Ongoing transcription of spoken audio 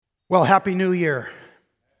Well, Happy New Year.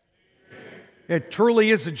 It truly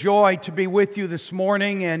is a joy to be with you this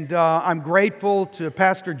morning, and I'm grateful to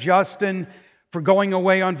Pastor Justin for going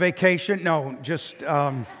away on vacation.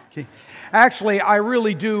 Actually, I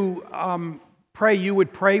really do pray you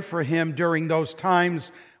would pray for him during those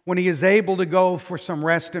times when he is able to go for some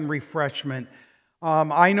rest and refreshment.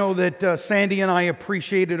 I know that Sandy and I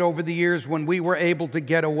appreciated over the years when we were able to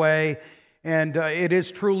get away, and it is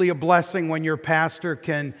truly a blessing when your pastor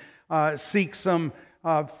can seek some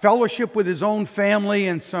fellowship with his own family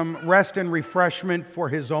and some rest and refreshment for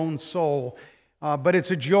his own soul. But it's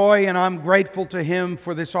a joy, and I'm grateful to him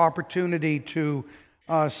for this opportunity to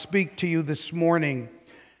speak to you this morning.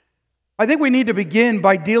 I think we need to begin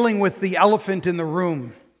by dealing with the elephant in the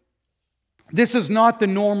room. This is not the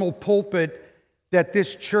normal pulpit that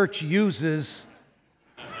this church uses.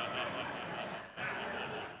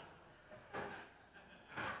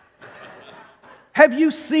 Have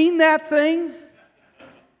you seen that thing?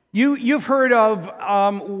 You've heard of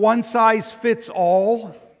one size fits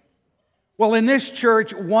all. Well, in this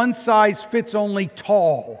church, one size fits only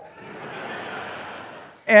tall.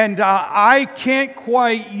 And I can't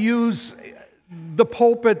quite use the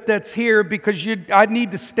pulpit that's here because I'd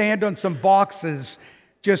need to stand on some boxes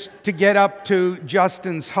just to get up to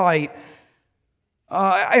Justin's height.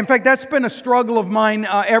 In fact, that's been a struggle of mine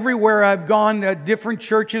everywhere I've gone. Different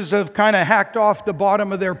churches have kind of hacked off the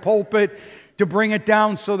bottom of their pulpit to bring it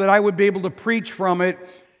down so that I would be able to preach from it.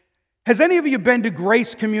 Has any of you been to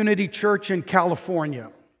Grace Community Church in California?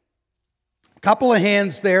 A couple of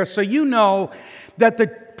hands there. So you know that the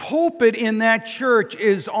pulpit in that church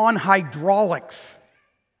is on hydraulics.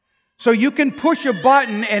 So you can push a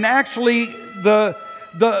button and actually the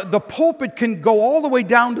pulpit can go all the way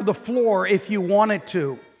down to the floor if you want it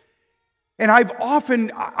to. And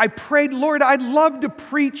I prayed, Lord, I'd love to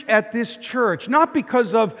preach at this church, not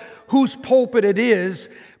because of whose pulpit it is,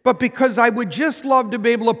 but because I would just love to be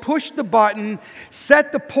able to push the button,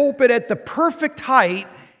 set the pulpit at the perfect height,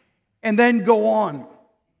 and then go on.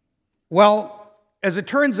 Well, as it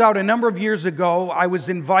turns out, a number of years ago, I was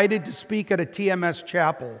invited to speak at a TMS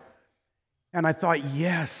chapel. And I thought,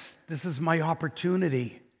 yes, this is my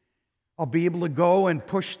opportunity. I'll be able to go and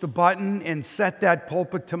push the button and set that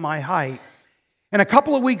pulpit to my height. And a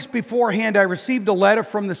couple of weeks beforehand, I received a letter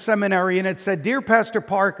from the seminary, and it said, Dear Pastor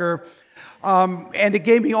Parker, and it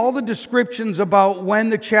gave me all the descriptions about when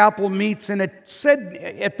the chapel meets, and it said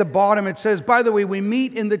at the bottom, it says, by the way, we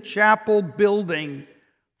meet in the chapel building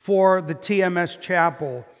for the TMS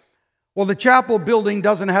chapel. Well, the chapel building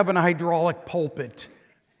doesn't have an hydraulic pulpit.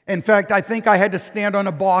 In fact, I think I had to stand on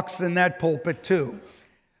a box in that pulpit too.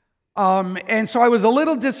 And so I was a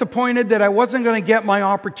little disappointed that I wasn't going to get my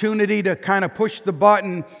opportunity to kind of push the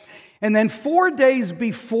button. And then 4 days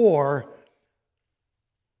before,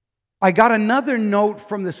 I got another note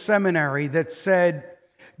from the seminary that said,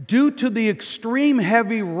 due to the extreme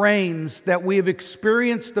heavy rains that we have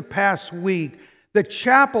experienced the past week, the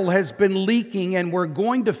chapel has been leaking, and we're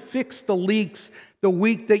going to fix the leaks the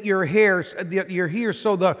week that you're here.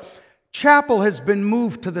 So the chapel has been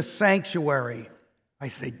moved to the sanctuary. I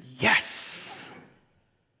said, yes.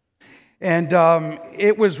 And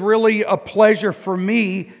it was really a pleasure for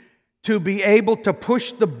me to be able to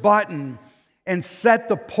push the button and set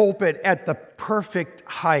the pulpit at the perfect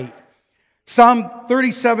height. Psalm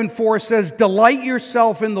 37:4 says, delight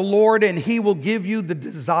yourself in the Lord, and He will give you the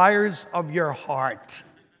desires of your heart.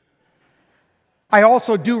 I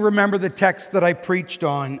also do remember the text that I preached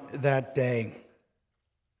on that day.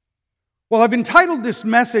 Well, I've entitled this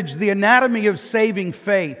message, The Anatomy of Saving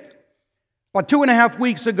Faith. About 2.5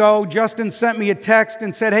 weeks ago, Justin sent me a text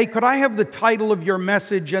and said, hey, could I have the title of your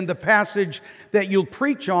message and the passage that you'll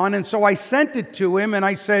preach on? And so I sent it to him, and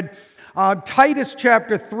I said, Titus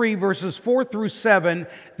chapter 3, verses 4 through 7,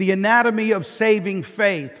 The Anatomy of Saving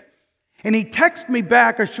Faith. And he texted me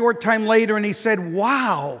back a short time later, and he said,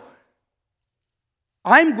 wow,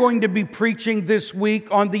 I'm going to be preaching this week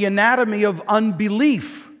on the anatomy of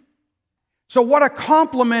unbelief. So what a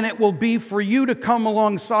compliment it will be for you to come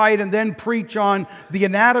alongside and then preach on the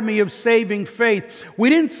anatomy of saving faith. We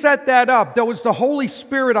didn't set that up. That was the Holy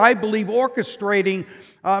Spirit, I believe, orchestrating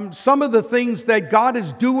some of the things that God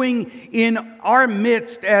is doing in our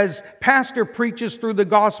midst as Pastor preaches through the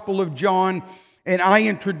Gospel of John, and I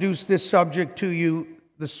introduce this subject to you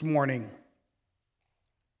this morning.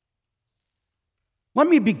 Let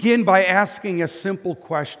me begin by asking a simple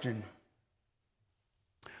question.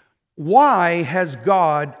 Why has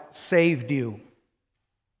God saved you?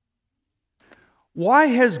 Why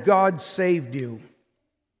has God saved you?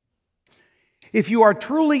 If you are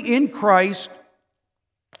truly in Christ,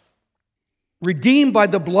 redeemed by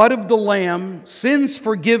the blood of the Lamb, sins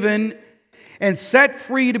forgiven, and set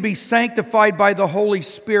free to be sanctified by the Holy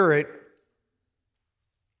Spirit.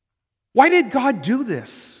 Why did God do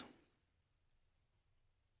this?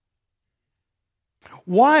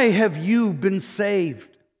 Why have you been saved?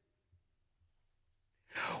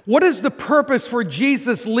 What is the purpose for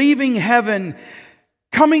Jesus leaving heaven,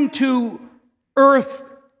 coming to earth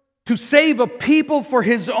to save a people for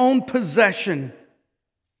his own possession?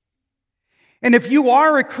 And if you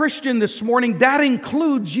are a Christian this morning, that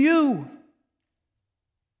includes you.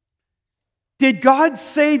 Did God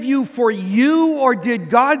save you for you, or did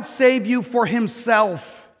God save you for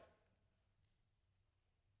himself?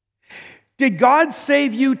 Did God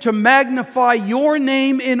save you to magnify your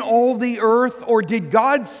name in all the earth, or did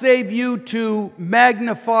God save you to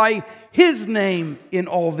magnify his name in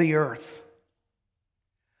all the earth?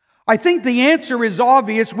 I think the answer is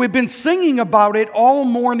obvious. We've been singing about it all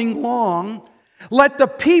morning long. Let the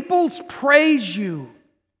peoples praise you.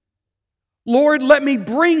 Lord, let me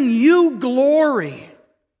bring you glory.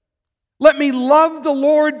 Let me love the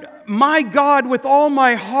Lord my God with all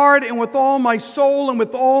my heart and with all my soul and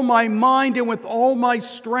with all my mind and with all my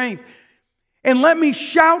strength. And let me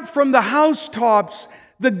shout from the housetops,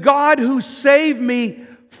 the God who saved me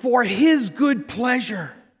for his good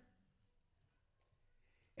pleasure.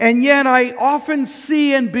 And yet I often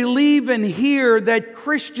see and believe and hear that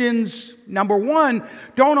Christians, number one,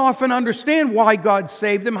 don't often understand why God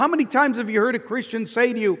saved them. How many times have you heard a Christian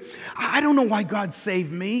say to you, I don't know why God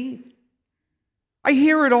saved me? I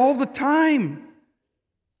hear it all the time.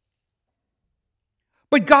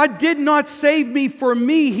 But God did not save me for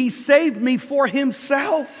me. He saved me for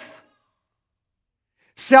himself.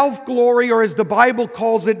 Self-glory, or as the Bible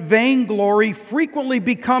calls it, vainglory, frequently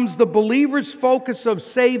becomes the believer's focus of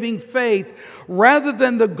saving faith rather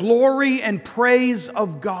than the glory and praise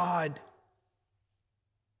of God.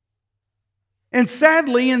 And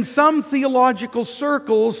sadly, in some theological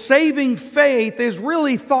circles, saving faith is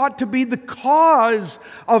really thought to be the cause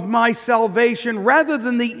of my salvation rather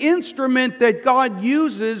than the instrument that God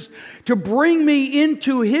uses to bring me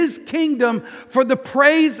into his kingdom for the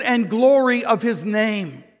praise and glory of his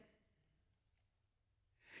name.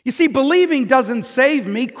 You see, believing doesn't save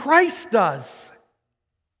me, Christ does.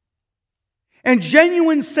 And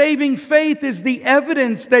genuine saving faith is the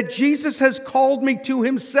evidence that Jesus has called me to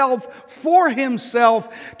himself, for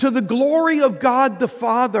himself, to the glory of God the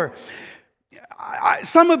Father.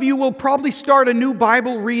 Some of you will probably start a new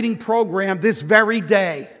Bible reading program this very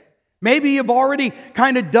day. Maybe you've already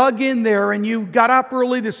kind of dug in there and you got up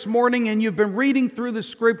early this morning and you've been reading through the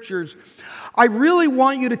scriptures. I really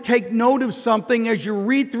want you to take note of something as you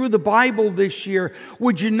read through the Bible this year.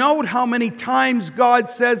 Would you note how many times God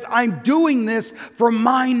says, I'm doing this for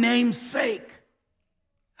my name's sake?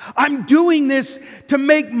 I'm doing this to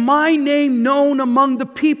make my name known among the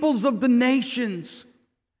peoples of the nations.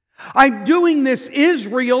 I'm doing this,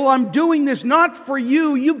 Israel. I'm doing this not for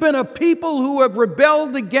you. You've been a people who have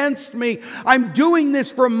rebelled against me. I'm doing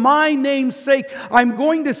this for my name's sake. I'm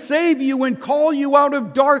going to save you and call you out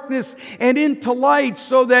of darkness and into light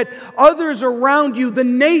so that others around you, the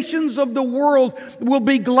nations of the world, will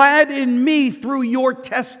be glad in me through your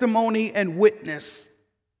testimony and witness.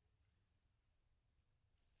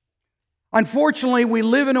 Unfortunately, we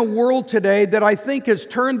live in a world today that I think has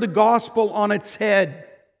turned the gospel on its head.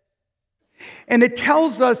 And it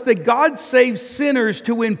tells us that God saves sinners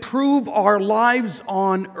to improve our lives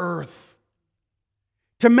on earth,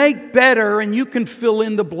 to make better, and you can fill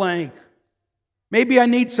in the blank. Maybe I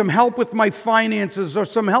need some help with my finances, or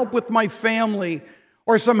some help with my family,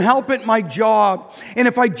 or some help at my job. And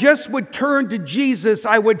if I just would turn to Jesus,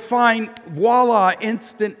 I would find, voila,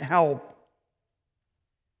 instant help.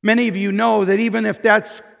 Many of you know that even if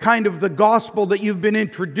that's kind of the gospel that you've been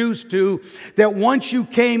introduced to, that once you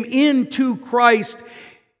came into Christ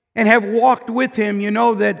and have walked with him, you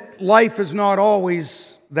know that life is not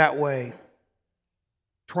always that way.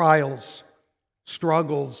 Trials,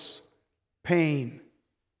 struggles, pain,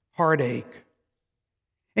 heartache.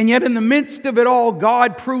 And yet in the midst of it all,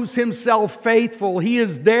 God proves himself faithful. He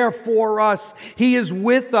is there for us. He is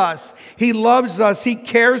with us. He loves us. He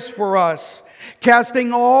cares for us.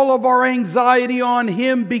 Casting all of our anxiety on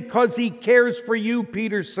him because he cares for you,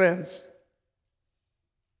 Peter says.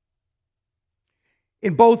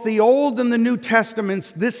 In both the Old and the New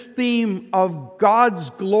Testaments, this theme of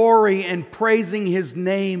God's glory and praising his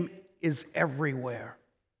name is everywhere.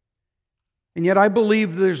 And yet I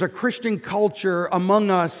believe there's a Christian culture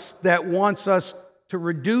among us that wants us to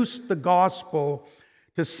reduce the gospel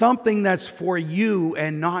to something that's for you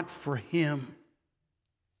and not for him.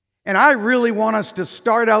 And I really want us to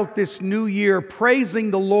start out this new year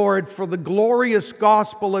praising the Lord for the glorious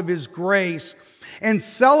gospel of His grace and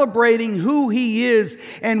celebrating who He is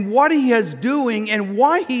and what He is doing and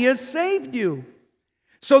why He has saved you,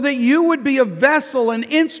 so that you would be a vessel, an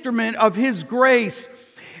instrument of His grace,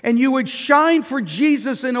 and you would shine for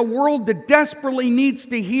Jesus in a world that desperately needs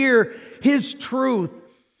to hear His truth,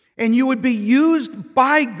 and you would be used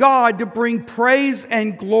by God to bring praise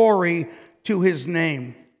and glory to His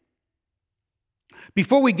name.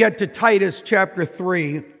 Before we get to Titus chapter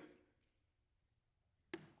 3,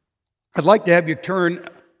 I'd like to have you turn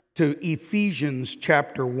to Ephesians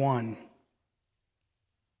chapter 1.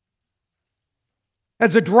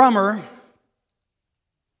 As a drummer,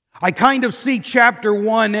 I kind of see chapter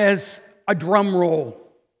 1 as a drum roll.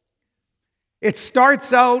 It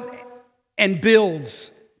starts out and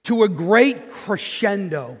builds to a great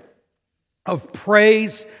crescendo of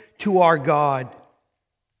praise to our God.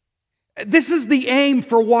 This is the aim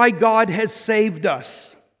for why God has saved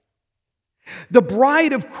us. The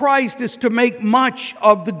bride of Christ is to make much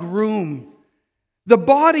of the groom. The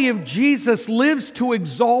body of Jesus lives to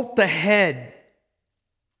exalt the head.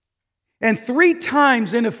 And 3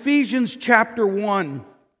 times in Ephesians chapter 1,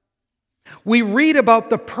 we read about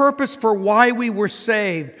the purpose for why we were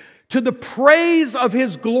saved. To the praise of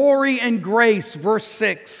His glory and grace, verse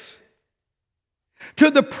 6.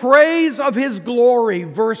 To the praise of His glory,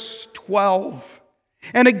 verse 12.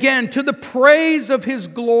 And again, to the praise of His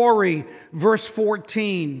glory, verse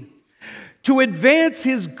 14. To advance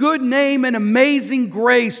His good name and amazing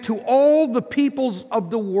grace to all the peoples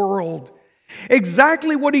of the world.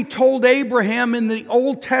 Exactly what He told Abraham in the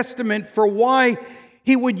Old Testament for why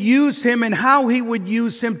He would use him and how He would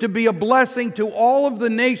use him to be a blessing to all of the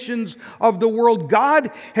nations of the world.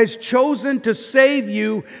 God has chosen to save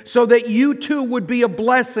you so that you too would be a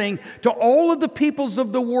blessing to all of the peoples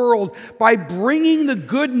of the world by bringing the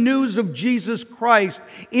good news of Jesus Christ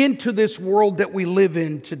into this world that we live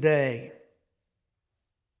in today.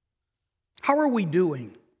 How are we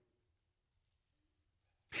doing?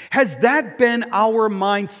 Has that been our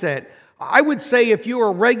mindset? I would say if you're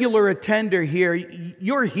a regular attender here,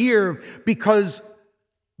 you're here because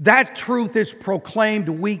that truth is proclaimed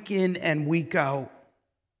week in and week out.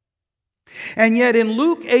 And yet in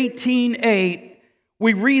Luke 18:8,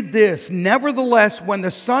 we read this, "Nevertheless, when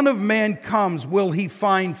the Son of Man comes, will He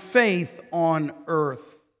find faith on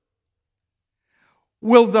earth?"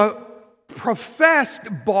 Will the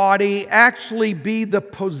professed body actually be the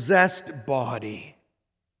possessed body?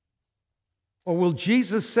 Or will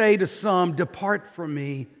Jesus say to some, "Depart from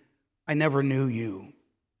me, I never knew you"?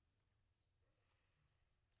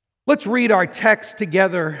 Let's read our text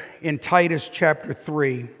together in Titus chapter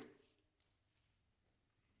 3.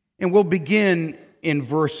 And we'll begin in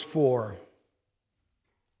verse 4.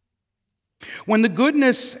 When the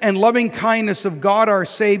goodness and loving kindness of God our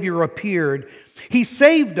Savior appeared, He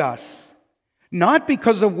saved us, not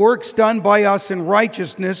because of works done by us in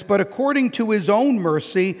righteousness, but according to His own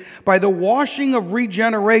mercy, by the washing of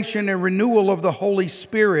regeneration and renewal of the Holy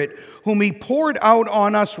Spirit, whom He poured out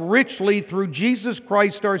on us richly through Jesus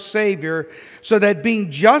Christ our Savior, so that being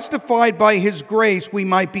justified by His grace, we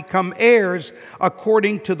might become heirs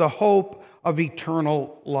according to the hope of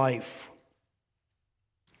eternal life.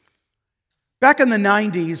 Back in the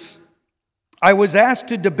 90s, I was asked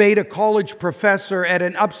to debate a college professor at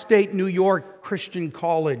an upstate New York Christian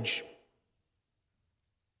college.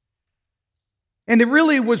 And it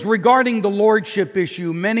really was regarding the lordship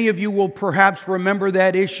issue. Many of you will perhaps remember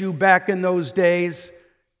that issue back in those days.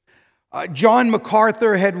 John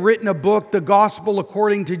MacArthur had written a book, The Gospel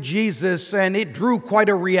According to Jesus, and it drew quite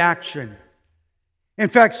a reaction. In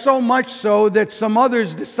fact, so much so that some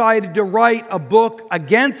others decided to write a book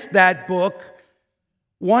against that book.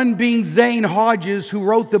 One being Zane Hodges, who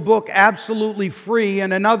wrote the book Absolutely Free,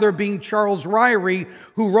 and another being Charles Ryrie,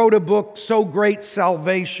 who wrote a book, So Great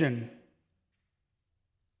Salvation.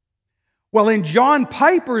 Well, in John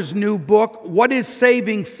Piper's new book, What is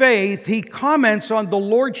Saving Faith?, he comments on the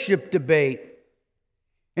lordship debate.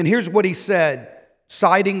 And here's what he said.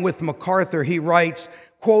 Siding with MacArthur, he writes,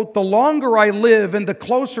 quote, "The longer I live and the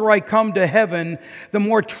closer I come to heaven, the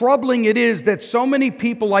more troubling it is that so many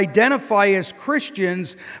people identify as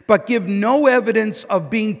Christians but give no evidence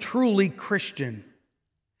of being truly Christian.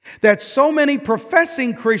 That so many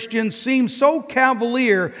professing Christians seem so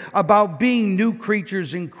cavalier about being new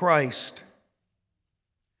creatures in Christ."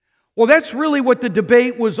 Well, that's really what the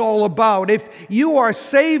debate was all about. If you are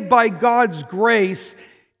saved by God's grace,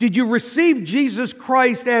 Did you receive Jesus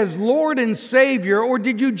Christ as Lord and Savior, or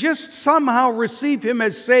did you just somehow receive Him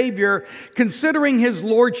as Savior, considering His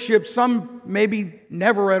Lordship, some maybe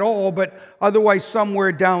never at all, but otherwise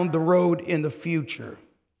somewhere down the road in the future?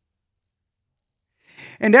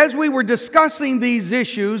 And as we were discussing these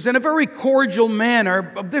issues in a very cordial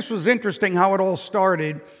manner, this was interesting how it all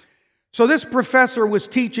started. So this professor was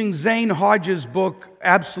teaching Zane Hodges' book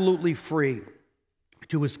absolutely free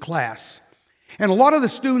to his class. And a lot of the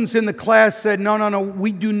students in the class said, no,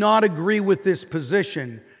 we do not agree with this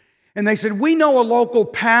position. And they said, we know a local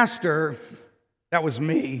pastor, that was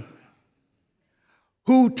me,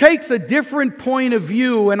 who takes a different point of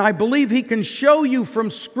view, and I believe he can show you from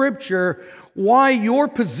Scripture why your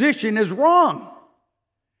position is wrong.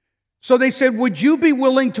 So they said, would you be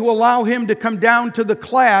willing to allow him to come down to the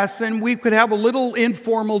class and we could have a little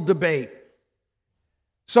informal debate?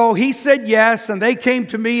 So he said yes, and they came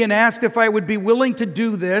to me and asked if I would be willing to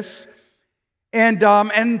do this. And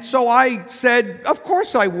so I said, of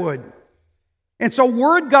course I would. And so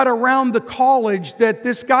word got around the college that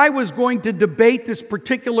this guy was going to debate this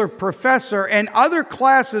particular professor, and other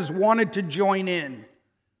classes wanted to join in.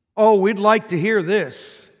 Oh, we'd like to hear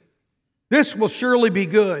this. This will surely be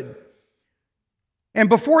good. And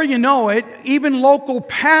before you know it, even local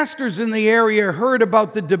pastors in the area heard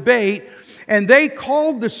about the debate, and they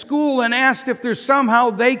called the school and asked if there's somehow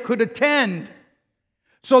they could attend.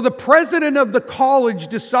 So the president of the college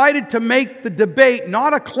decided to make the debate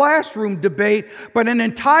not a classroom debate, but an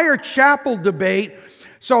entire chapel debate.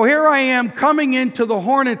 So here I am coming into the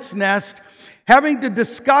hornet's nest, having to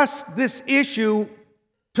discuss this issue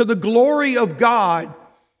to the glory of God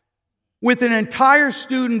with an entire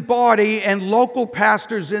student body and local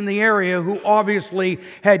pastors in the area who obviously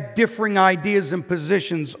had differing ideas and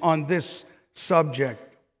positions on this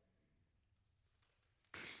subject.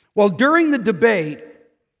 Well, during the debate,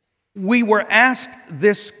 we were asked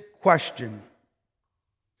this question: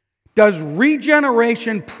 does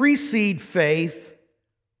regeneration precede faith,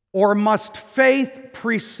 or must faith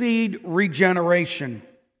precede regeneration?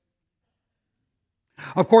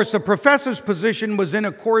 Of course, the professor's position was in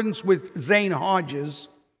accordance with Zane Hodges,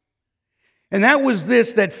 and that was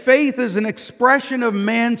this: that faith is an expression of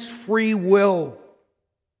man's free will.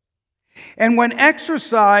 And when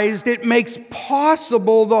exercised, it makes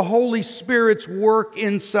possible the Holy Spirit's work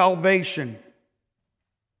in salvation.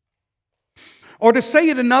 Or to say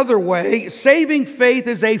it another way, saving faith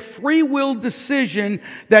is a free will decision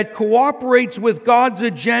that cooperates with God's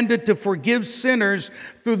agenda to forgive sinners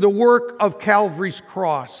through the work of Calvary's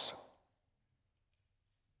cross.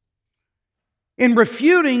 In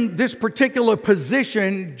refuting this particular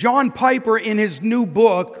position, John Piper, in his new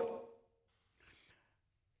book,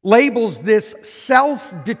 labels this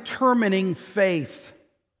self-determining faith.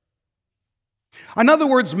 In other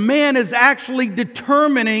words, man is actually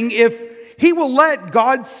determining if he will let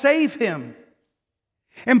God save him.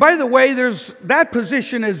 And by the way, that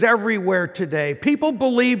position is everywhere today. People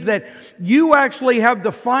believe that you actually have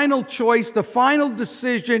the final choice, the final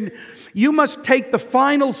decision. You must take the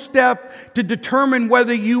final step to determine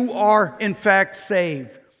whether you are in fact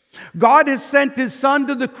saved. God has sent His Son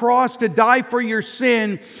to the cross to die for your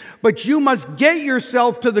sin, but you must get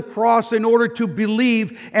yourself to the cross in order to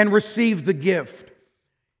believe and receive the gift.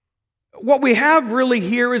 What we have really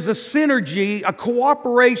here is a synergy, a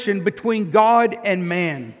cooperation between God and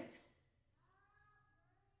man.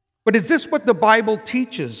 But is this what the Bible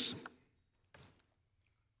teaches?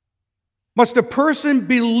 Must a person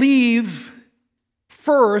believe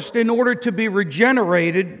first in order to be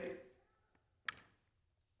regenerated?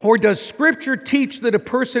 Or does Scripture teach that a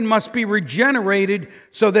person must be regenerated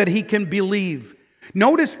so that he can believe?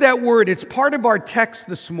 Notice that word. It's part of our text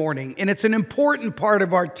this morning, and it's an important part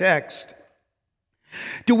of our text.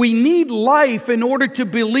 Do we need life in order to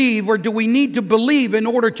believe, or do we need to believe in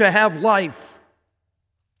order to have life?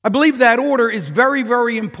 I believe that order is very,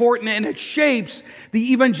 very important, and it shapes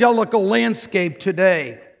the evangelical landscape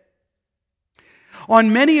today.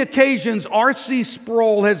 On many occasions, R.C.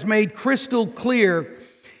 Sproul has made crystal clear,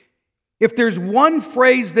 if there's one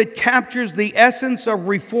phrase that captures the essence of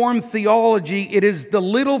Reformed theology, it is the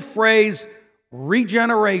little phrase,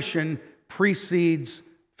 regeneration precedes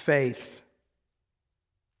faith.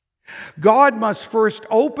 God must first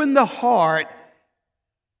open the heart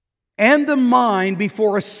and the mind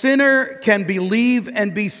before a sinner can believe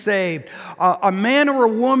and be saved. A man or a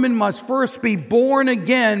woman must first be born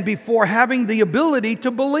again before having the ability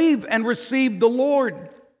to believe and receive the Lord.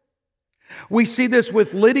 We see this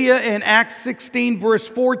with Lydia in Acts 16, verse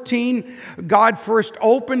 14. God first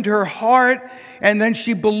opened her heart, and then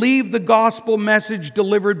she believed the gospel message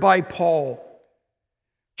delivered by Paul.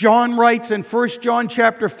 John writes in 1 John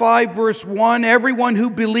chapter 5, verse 1, everyone who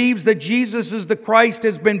believes that Jesus is the Christ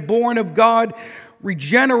has been born of God.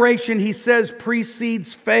 Regeneration, he says,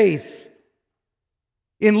 precedes faith.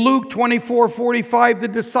 In Luke 24:45, the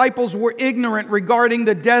disciples were ignorant regarding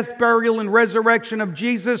the death, burial, and resurrection of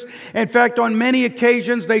Jesus. In fact, on many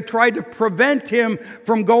occasions, they tried to prevent him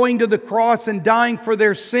from going to the cross and dying for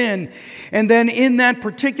their sin. And then in that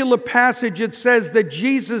particular passage, it says that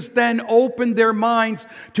Jesus then opened their minds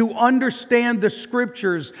to understand the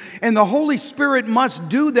Scriptures. And the Holy Spirit must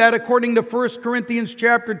do that, according to 1 Corinthians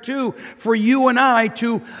chapter 2, for you and I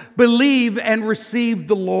to believe and receive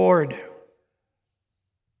the Lord.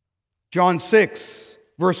 John 6,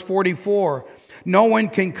 verse 44, no one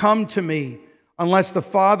can come to me unless the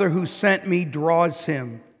Father who sent me draws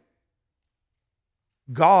him.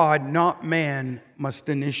 God, not man, must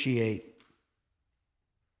initiate.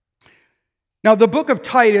 Now, the book of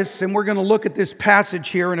Titus, and we're going to look at this passage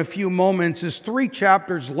here in a few moments, is 3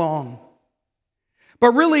 chapters long.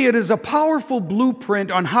 But really, it is a powerful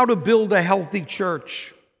blueprint on how to build a healthy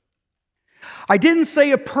church. I didn't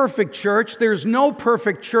say a perfect church. There's no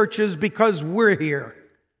perfect churches because we're here.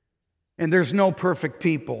 And there's no perfect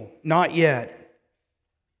people. Not yet.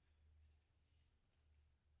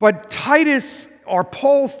 But Titus, or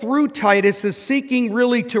Paul through Titus, is seeking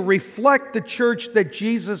really to reflect the church that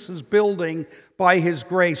Jesus is building by his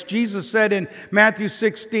grace. Jesus said in Matthew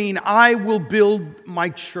 16, I will build my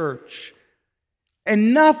church,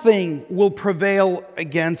 and nothing will prevail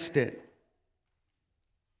against it.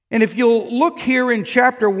 And if you'll look here in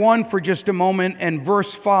chapter 1 for just a moment and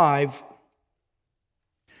verse 5,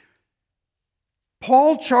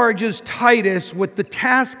 Paul charges Titus with the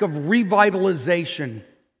task of revitalization.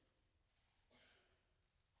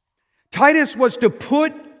 Titus was to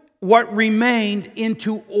put what remained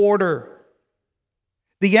into order.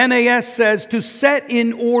 The NAS says to set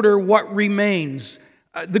in order what remains.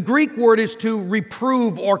 The Greek word is to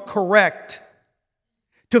reprove or correct.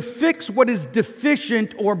 To fix what is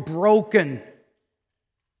deficient or broken.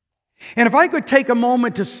 And if I could take a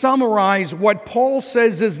moment to summarize what Paul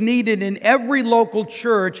says is needed in every local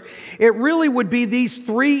church, it really would be these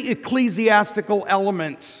 3 ecclesiastical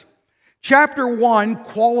elements. Chapter 1,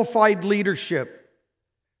 qualified leadership.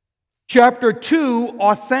 Chapter 2,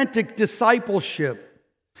 authentic discipleship.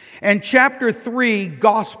 And chapter 3,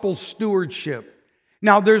 gospel stewardship.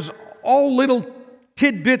 Now, there's all little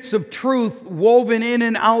tidbits of truth woven in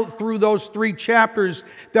and out through those 3 chapters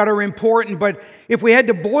that are important. But if we had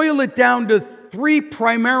to boil it down to 3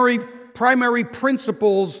 primary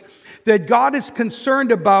principles that God is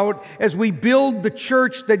concerned about as we build the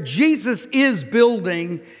church that Jesus is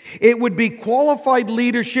building, it would be qualified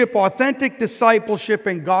leadership, authentic discipleship,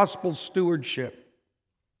 and gospel stewardship.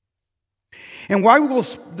 And while we'll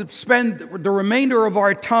spend the remainder of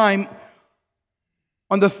our time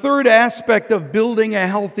on the third aspect of building a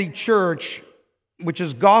healthy church, which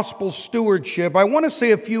is gospel stewardship, I want to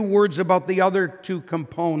say a few words about the other 2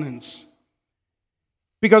 components.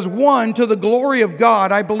 Because one, to the glory of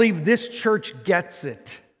God, I believe this church gets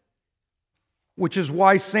it, which is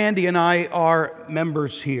why Sandy and I are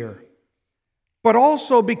members here. But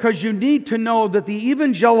also because you need to know that the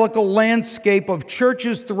evangelical landscape of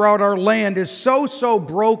churches throughout our land is so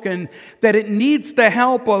broken that it needs the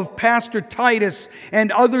help of Pastor Titus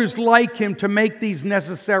and others like him to make these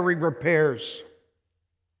necessary repairs.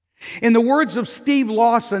 In the words of Steve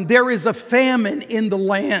Lawson, there is a famine in the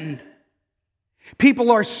land. People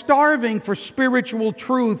are starving for spiritual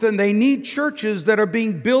truth, and they need churches that are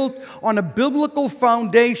being built on a biblical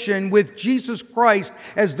foundation with Jesus Christ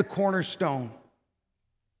as the cornerstone.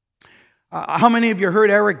 How many of you heard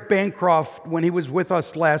Eric Bancroft when he was with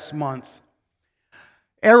us last month?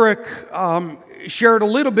 Eric shared a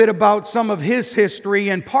little bit about some of his history,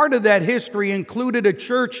 and part of that history included a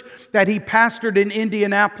church that he pastored in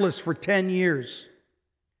Indianapolis for 10 years.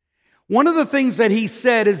 One of the things that he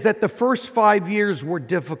said is that the first 5 years were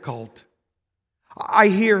difficult. I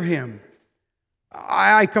hear him.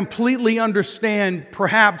 I completely understand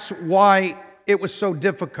perhaps why it was so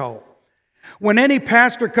difficult. When any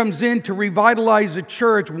pastor comes in to revitalize a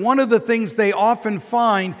church, one of the things they often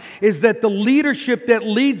find is that the leadership that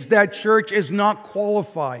leads that church is not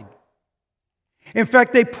qualified. In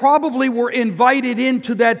fact, they probably were invited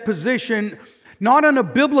into that position not on a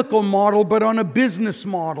biblical model, but on a business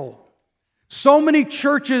model. So many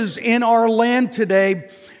churches in our land today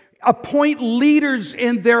appoint leaders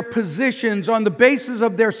in their positions on the basis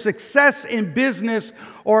of their success in business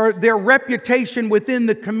or their reputation within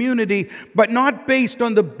the community, but not based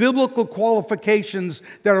on the biblical qualifications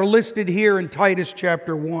that are listed here in Titus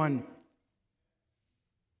chapter 1.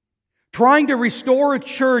 Trying to restore a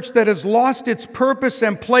church that has lost its purpose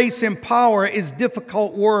and place in power is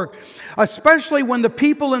difficult work, especially when the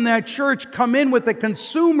people in that church come in with a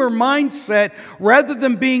consumer mindset rather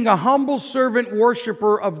than being a humble servant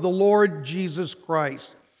worshiper of the Lord Jesus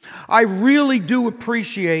Christ. I really do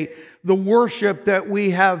appreciate the worship that we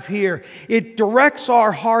have here. It directs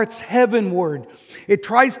our hearts heavenward. It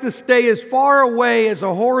tries to stay as far away as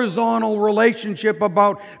a horizontal relationship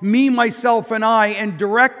about me, myself, and I, and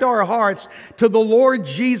direct our hearts to the Lord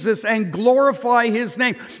Jesus and glorify His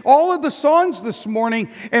name. All of the songs this morning,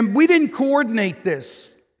 and we didn't coordinate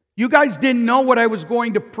this. You guys didn't know what I was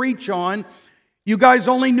going to preach on. You guys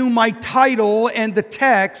only knew my title and the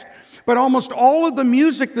text. But almost all of the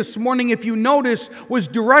music this morning, if you notice, was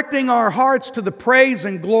directing our hearts to the praise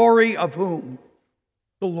and glory of whom?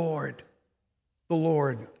 The Lord. The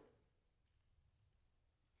Lord.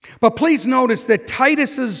 But please notice that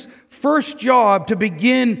Titus's first job to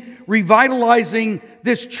begin revitalizing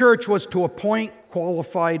this church was to appoint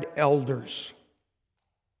qualified elders.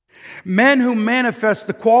 Men who manifest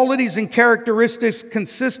the qualities and characteristics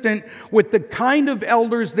consistent with the kind of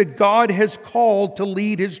elders that God has called to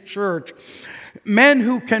lead His church. Men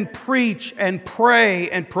who can preach and pray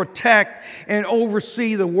and protect and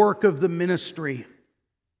oversee the work of the ministry.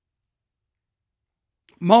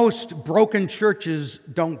 Most broken churches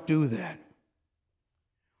don't do that.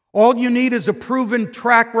 All you need is a proven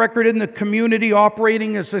track record in the community,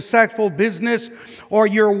 operating a successful business, or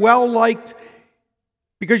you're well-liked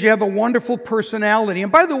because you have a wonderful personality.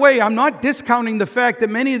 And by the way, I'm not discounting the fact that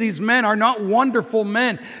many of these men are not wonderful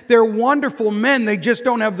men. They're wonderful men. They just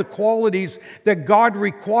don't have the qualities that God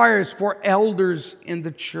requires for elders in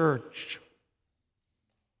the church.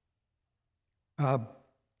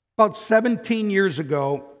 About 17 years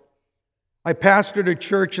ago, I pastored a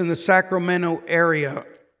church in the Sacramento area.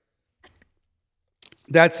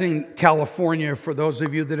 That's in California, for those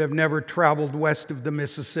of you that have never traveled west of the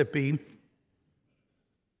Mississippi.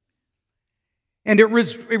 And it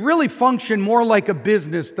really functioned more like a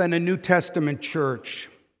business than a New Testament church.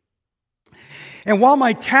 And while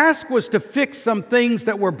my task was to fix some things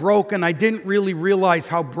that were broken, I didn't really realize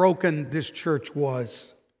how broken this church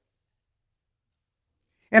was.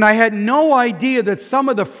 And I had no idea that some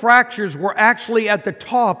of the fractures were actually at the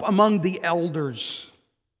top among the elders.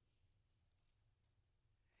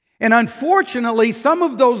 And unfortunately, some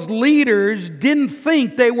of those leaders didn't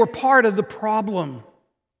think they were part of the problem.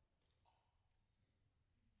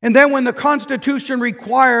 And then when the Constitution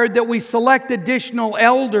required that we select additional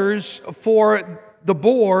elders for the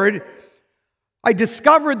board, I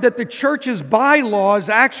discovered that the church's bylaws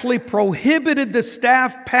actually prohibited the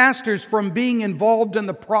staff pastors from being involved in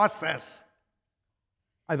the process.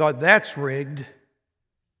 I thought, that's rigged.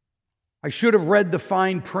 I should have read the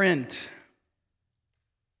fine print.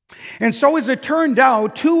 And so as it turned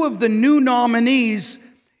out, two of the new nominees,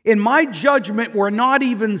 in my judgment, were not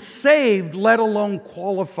even saved, let alone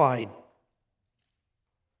qualified.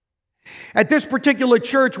 At this particular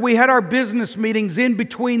church, we had our business meetings in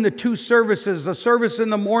between the two services, a service in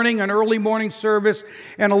the morning, an early morning service,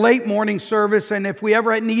 and a late morning service. And if we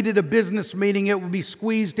ever needed a business meeting, it would be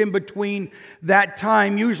squeezed in between that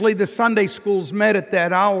time. Usually the Sunday schools met at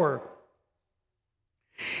that hour.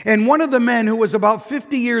 And one of the men, who was about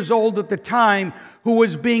 50 years old at the time, who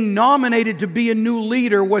was being nominated to be a new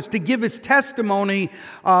leader, was to give his testimony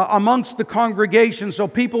amongst the congregation so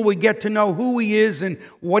people would get to know who he is and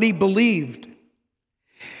what he believed.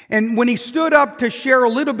 And when he stood up to share a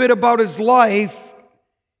little bit about his life,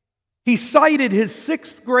 he cited his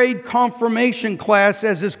 6th grade confirmation class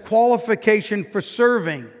as his qualification for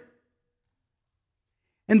serving.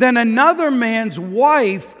 And then another man's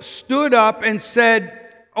wife stood up and said,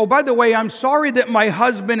 "Oh, by the way, I'm sorry that my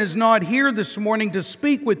husband is not here this morning to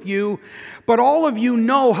speak with you, but all of you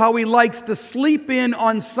know how he likes to sleep in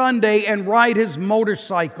on Sunday and ride his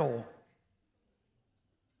motorcycle.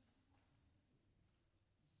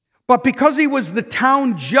 But because he was the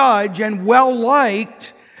town judge and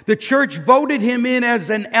well-liked, the church voted him in as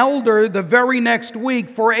an elder the very next week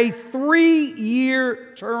for a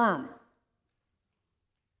 3-year term.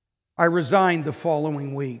 I resigned the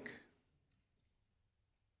following week."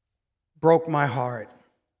 Broke my heart.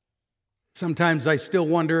 Sometimes I still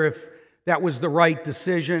wonder if that was the right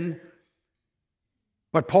decision.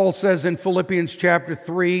 But Paul says in Philippians chapter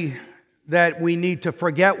 3 that we need to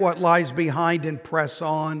forget what lies behind and press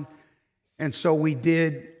on. And so we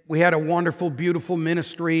did. We had a wonderful, beautiful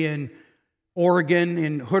ministry in Oregon,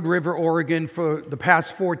 in Hood River, Oregon, for the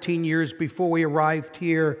past 14 years before we arrived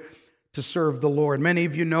here to serve the Lord. Many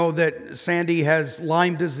of you know that Sandy has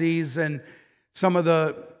Lyme disease, and some of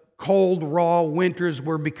the cold, raw winters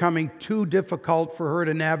were becoming too difficult for her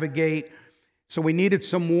to navigate. So we needed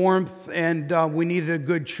some warmth, and we needed a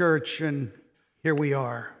good church, and here we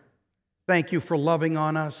are. Thank you for loving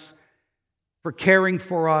on us, for caring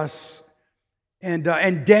for us. And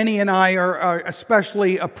Denny and I are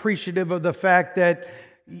especially appreciative of the fact that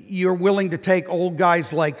you're willing to take old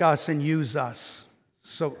guys like us and use us.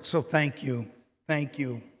 So thank you. Thank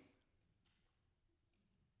you.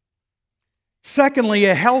 Secondly,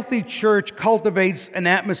 a healthy church cultivates an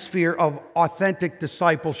atmosphere of authentic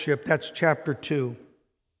discipleship. That's chapter 2.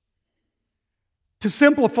 To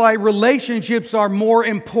simplify, relationships are more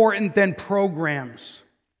important than programs.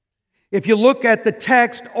 If you look at the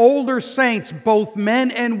text, older saints, both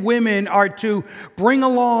men and women, are to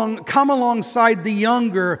come alongside the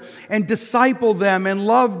younger and disciple them and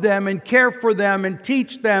love them and care for them and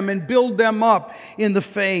teach them and build them up in the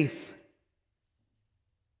faith.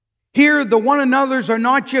 Here, the one another's are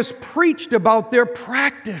not just preached about, they're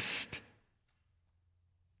practiced.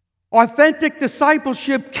 Authentic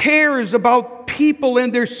discipleship cares about people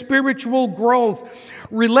and their spiritual growth.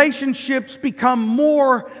 Relationships become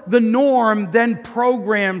more the norm than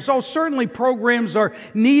programs. Oh, certainly programs are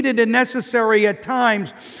needed and necessary at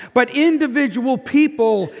times, but individual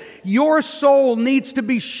people, your soul needs to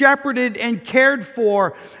be shepherded and cared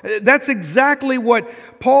for. That's exactly what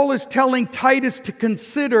Paul is telling Titus to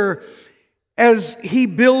consider as he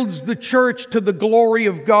builds the church to the glory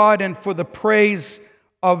of God and for the praise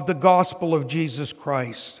of the gospel of Jesus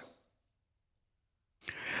Christ.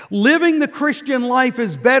 Living the Christian life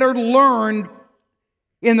is better learned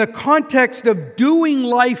in the context of doing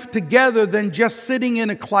life together than just sitting in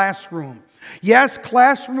a classroom. Yes,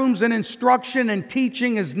 classrooms and instruction and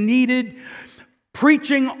teaching is needed.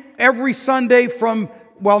 Preaching every Sunday from,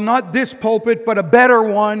 well, not this pulpit, but a better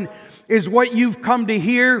one, is what you've come to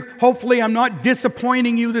hear. Hopefully, I'm not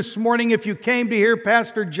disappointing you this morning if you came to hear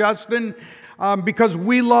Pastor Justin, because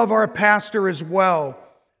we love our pastor as well.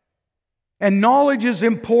 And knowledge is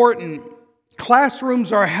important.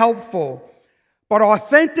 Classrooms are helpful. But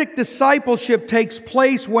authentic discipleship takes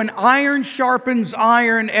place when iron sharpens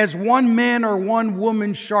iron as one man or one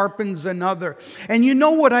woman sharpens another. And you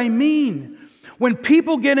know what I mean. When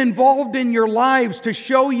people get involved in your lives to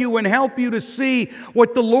show you and help you to see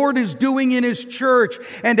what the Lord is doing in His church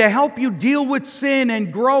and to help you deal with sin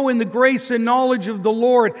and grow in the grace and knowledge of the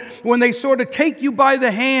Lord, when they sort of take you by the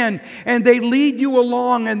hand and they lead you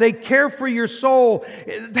along and they care for your soul,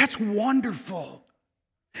 that's wonderful.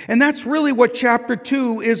 And that's really what chapter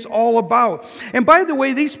 2 is all about. And by the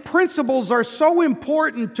way, these principles are so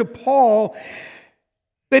important to Paul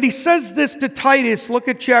that he says this to Titus. Look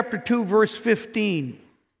at chapter 2, verse 15.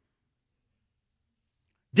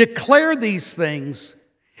 Declare these things,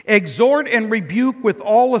 exhort and rebuke with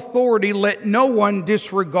all authority, let no one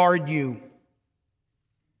disregard you.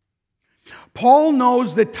 Paul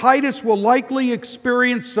knows that Titus will likely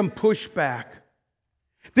experience some pushback.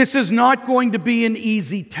 This is not going to be an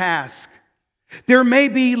easy task. There may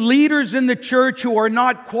be leaders in the church who are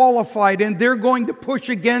not qualified, and they're going to push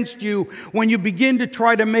against you when you begin to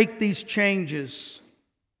try to make these changes.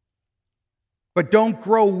 But don't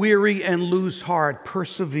grow weary and lose heart.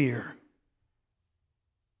 Persevere.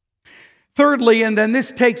 Thirdly, and then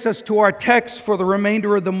this takes us to our text for the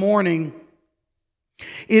remainder of the morning,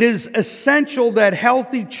 it is essential that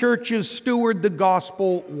healthy churches steward the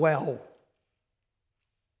gospel well.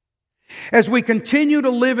 As we continue to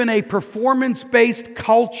live in a performance-based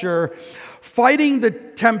culture, fighting the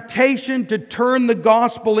temptation to turn the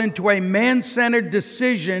gospel into a man-centered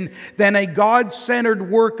decision than a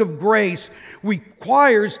God-centered work of grace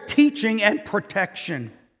requires teaching and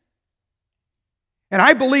protection. And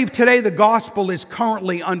I believe today the gospel is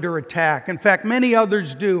currently under attack. In fact, many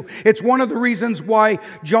others do. It's one of the reasons why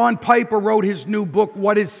John Piper wrote his new book,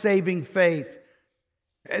 What is Saving Faith?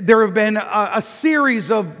 There have been a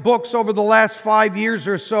series of books over the last 5 years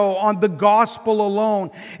or so on the gospel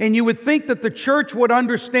alone. And you would think that the church would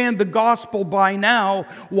understand the gospel by now.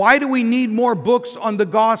 Why do we need more books on the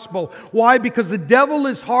gospel? Why? Because the devil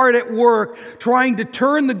is hard at work trying to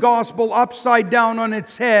turn the gospel upside down on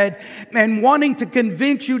its head and wanting to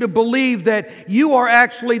convince you to believe that you are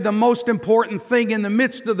actually the most important thing in the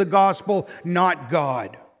midst of the gospel, not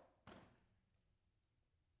God.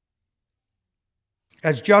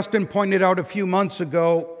 As Justin pointed out a few months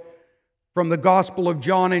ago from the Gospel of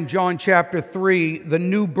John in John chapter 3, the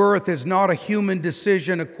new birth is not a human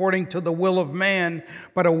decision according to the will of man,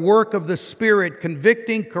 but a work of the Spirit,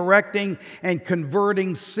 convicting, correcting, and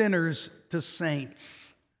converting sinners to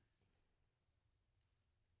saints.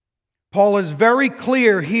 Paul is very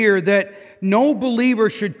clear here that no believer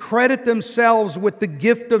should credit themselves with the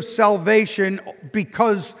gift of salvation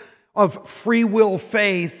because of free will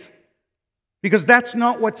faith, because that's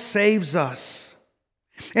not what saves us.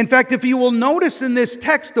 In fact, if you will notice in this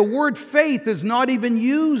text, the word faith is not even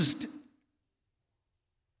used.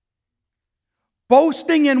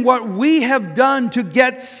 Boasting in what we have done to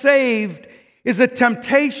get saved is a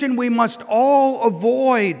temptation we must all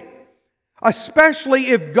avoid, especially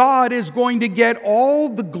if God is going to get all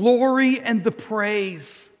the glory and the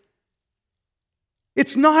praise.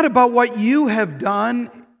 It's not about what you have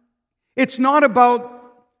done. It's not about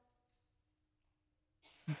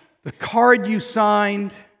the card you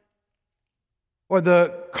signed or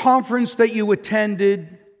the conference that you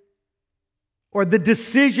attended or the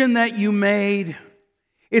decision that you made.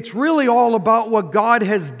 It's really all about what God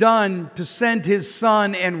has done to send His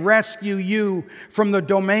Son and rescue you from the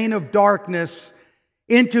domain of darkness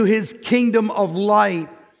into His kingdom of light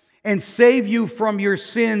and save you from your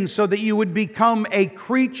sins so that you would become a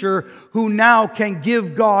creature who now can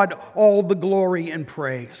give God all the glory and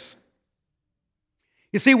praise.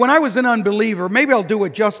 You see, when I was an unbeliever, maybe I'll do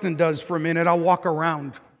what Justin does for a minute. I'll walk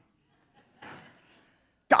around.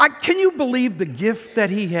 Can you believe the gift that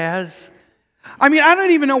he has? I mean, I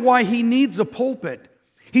don't even know why he needs a pulpit.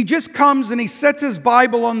 He just comes and he sets his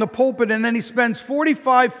Bible on the pulpit, and then he spends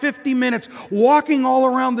 45, 50 minutes walking all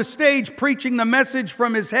around the stage, preaching the message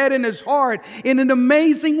from his head and his heart in an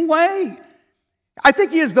amazing way. I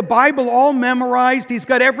think he has the Bible all memorized. He's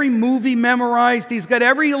got every movie memorized. He's got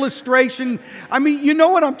every illustration. I mean, you know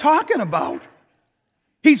what I'm talking about.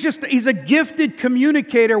 He's a gifted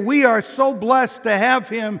communicator. We are so blessed to have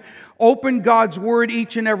him open God's Word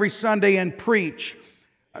each and every Sunday and preach.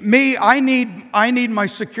 Me, I need my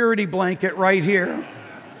security blanket right here.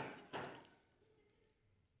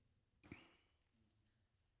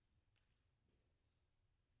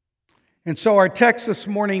 And so our text this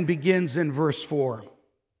morning begins in verse 4.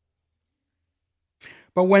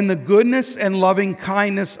 But when the goodness and loving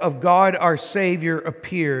kindness of God our Savior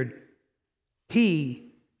appeared,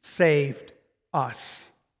 He saved us.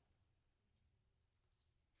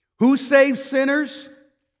 Who saves sinners?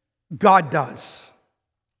 God does.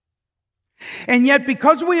 And yet,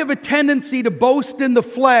 because we have a tendency to boast in the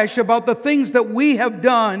flesh about the things that we have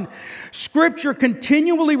done, Scripture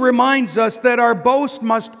continually reminds us that our boast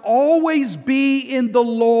must always be in the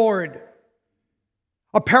Lord.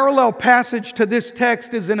 A parallel passage to this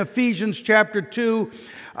text is in Ephesians chapter 2.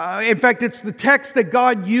 In fact, it's the text that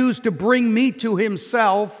God used to bring me to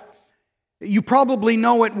Himself. You probably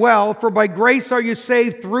know it well. For by grace are you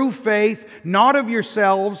saved through faith, not of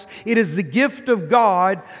yourselves. It is the gift of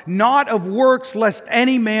God, not of works, lest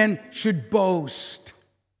any man should boast.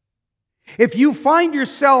 If you find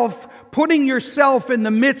yourself putting yourself in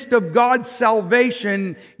the midst of God's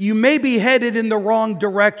salvation, you may be headed in the wrong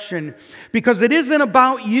direction. Because it isn't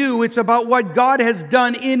about you, it's about what God has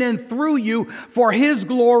done in and through you for His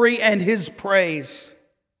glory and His praise.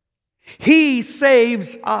 He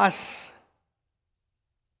saves us.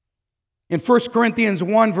 In 1 Corinthians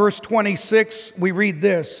 1, verse 26, we read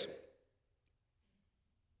this.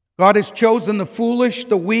 God has chosen the foolish,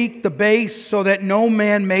 the weak, the base, so that no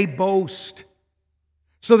man may boast,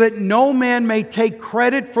 so that no man may take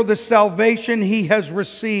credit for the salvation he has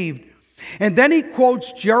received. And then he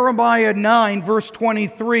quotes Jeremiah 9, verse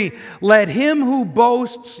 23. Let him who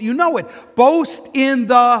boasts, you know it, boast in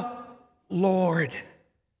the Lord.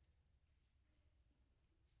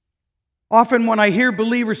 Often when I hear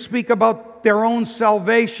believers speak about their own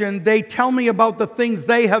salvation, they tell me about the things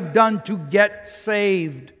they have done to get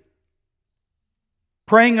saved.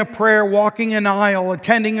 Praying a prayer, walking an aisle,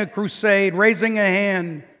 attending a crusade, raising a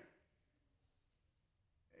hand.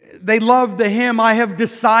 They love the hymn, I have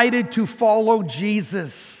decided to follow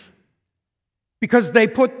Jesus. Because they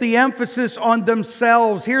put the emphasis on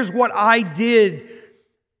themselves. Here's what I did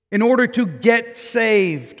in order to get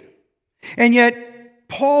saved. And yet,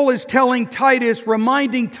 Paul is telling Titus,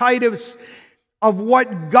 reminding Titus of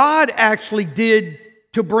what God actually did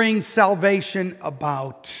to bring salvation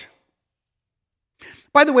about.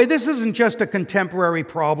 By the way, this isn't just a contemporary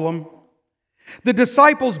problem. The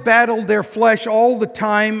disciples battled their flesh all the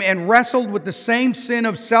time and wrestled with the same sin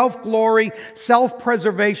of self-glory,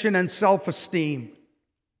 self-preservation, and self-esteem.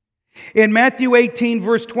 In Matthew 18,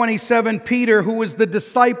 verse 27, Peter, who was the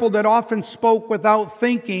disciple that often spoke without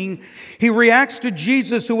thinking, he reacts to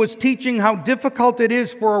Jesus, who was teaching how difficult it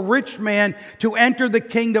is for a rich man to enter the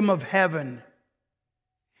kingdom of heaven.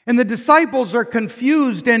 And the disciples are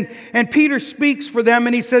confused, and Peter speaks for them,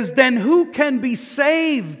 and he says, then who can be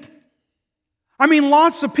saved? I mean,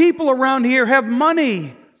 lots of people around here have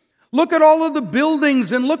money. Look at all of the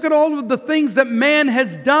buildings and look at all of the things that man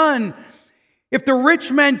has done. If the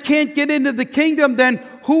rich man can't get into the kingdom, then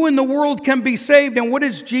who in the world can be saved? And what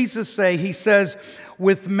does Jesus say? He says,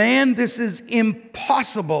 with man this is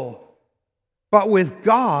impossible, but with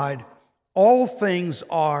God all things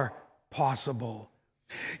are possible.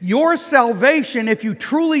 Your salvation, if you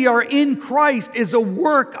truly are in Christ, is a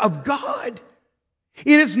work of God.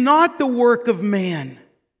 It is not the work of man.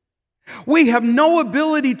 We have no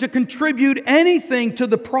ability to contribute anything to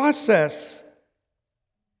the process.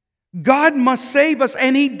 God must save us,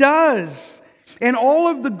 and He does. And all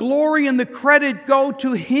of the glory and the credit go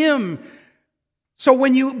to Him. So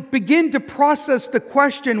when you begin to process the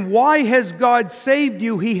question, why has God saved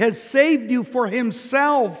you? He has saved you for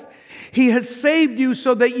Himself. He has saved you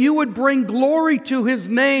so that you would bring glory to His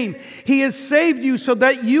name. He has saved you so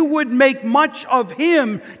that you would make much of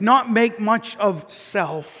Him, not make much of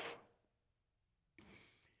self.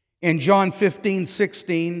 In John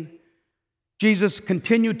 15:16, Jesus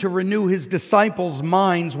continued to renew His disciples'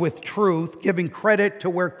 minds with truth, giving credit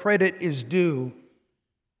to where credit is due.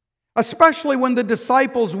 Especially when the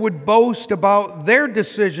disciples would boast about their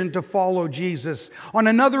decision to follow Jesus. On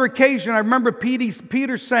another occasion, I remember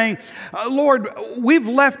Peter saying, Lord, we've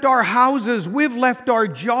left our houses, we've left our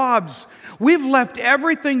jobs, we've left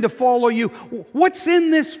everything to follow you. What's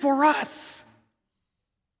in this for us?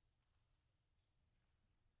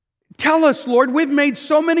 Tell us, Lord, we've made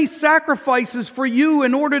so many sacrifices for you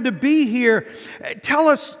in order to be here. Tell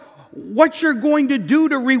us what you're going to do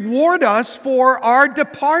to reward us for our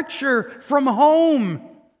departure from home.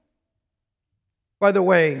 By the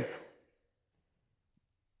way,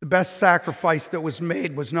 the best sacrifice that was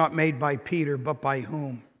not made by Peter, but by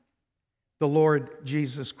whom? The Lord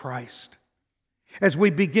Jesus Christ. As we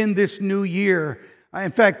begin this new year,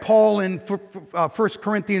 in fact, Paul in 1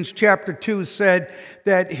 Corinthians chapter 2 said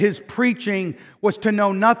that his preaching was to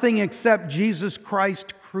know nothing except Jesus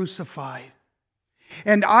Christ crucified.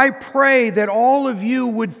 And I pray that all of you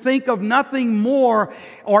would think of nothing more,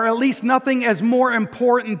 or at least nothing as more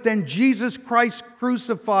important than Jesus Christ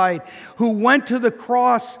crucified, who went to the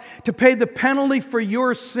cross to pay the penalty for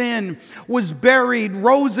your sin, was buried,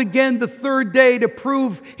 rose again the third day to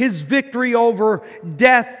prove His victory over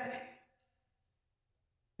death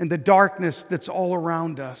and the darkness that's all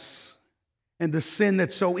around us, and the sin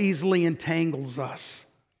that so easily entangles us,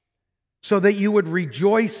 so that you would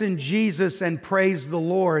rejoice in Jesus and praise the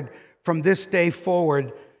Lord from this day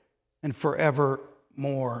forward and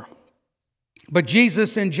forevermore. But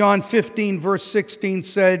Jesus in John 15, verse 16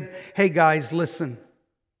 said, hey guys, listen.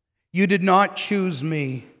 You did not choose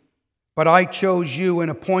me, but I chose you and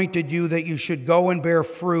appointed you that you should go and bear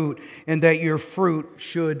fruit, and that your fruit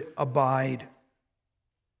should abide.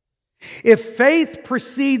 If faith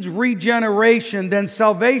precedes regeneration, then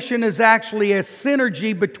salvation is actually a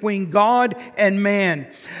synergy between God and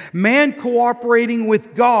man. Man cooperating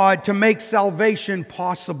with God to make salvation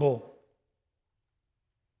possible.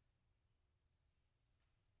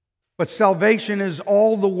 But salvation is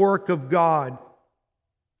all the work of God.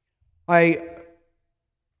 I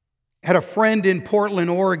had a friend in Portland,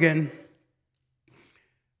 Oregon.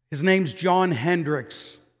 His name's John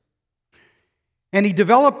Hendricks. And he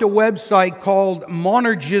developed a website called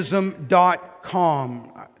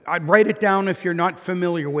monergism.com. I'd write it down if you're not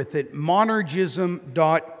familiar with it,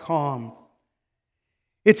 monergism.com.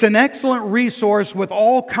 It's an excellent resource with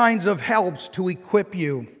all kinds of helps to equip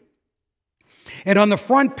you. And on the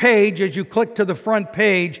front page, as you click to the front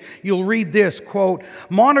page, you'll read this, quote,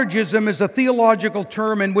 monergism is a theological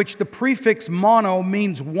term in which the prefix mono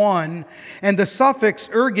means one, and the suffix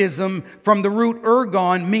ergism from the root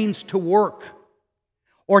ergon means to work.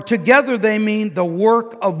 Or together they mean the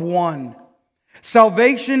work of one.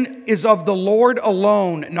 Salvation is of the Lord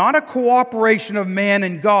alone, not a cooperation of man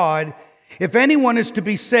and God. If anyone is to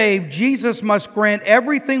be saved, Jesus must grant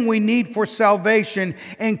everything we need for salvation,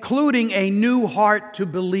 including a new heart to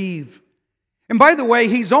believe. And by the way,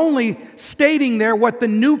 he's only stating there what the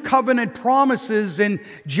new covenant promises in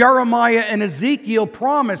Jeremiah and Ezekiel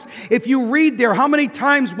promise. If you read there, how many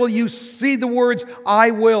times will you see the words,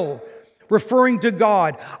 I will? Referring to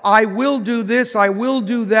God. I will do this, I will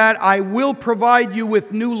do that, I will provide you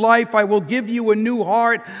with new life, I will give you a new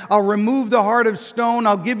heart, I'll remove the heart of stone,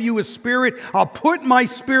 I'll give you a spirit, I'll put my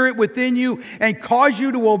spirit within you and cause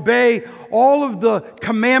you to obey all of the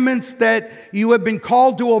commandments that you have been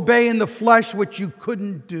called to obey in the flesh, which you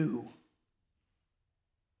couldn't do.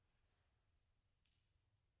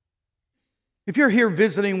 If you're here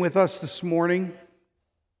visiting with us this morning,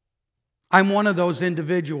 I'm one of those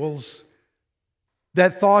individuals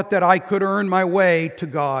that thought that I could earn my way to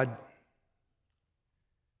God.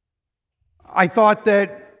 I thought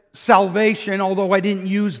that salvation, although I didn't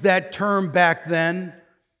use that term back then,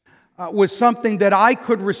 was something that I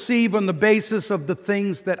could receive on the basis of the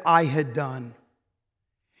things that I had done.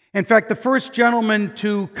 In fact, the first gentleman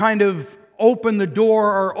to kind of open the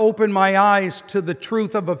door or open my eyes to the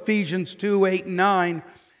truth of Ephesians 2, 8, and 9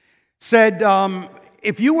 said,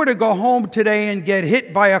 if you were to go home today and get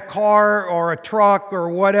hit by a car or a truck or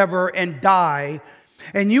whatever and die,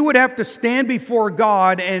 and you would have to stand before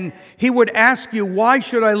God and He would ask you, why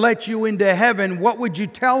should I let you into heaven? What would you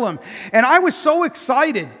tell Him? And I was so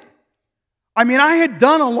excited. I mean, I had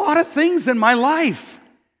done a lot of things in my life.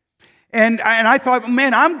 And I thought,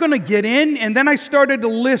 man, I'm going to get in. And then I started to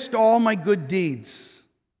list all my good deeds.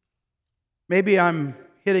 Maybe I'm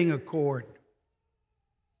hitting a chord.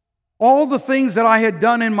 All the things that I had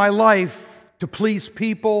done in my life to please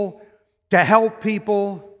people, to help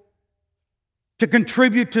people, to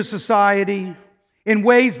contribute to society in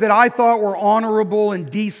ways that I thought were honorable and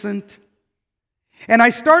decent. And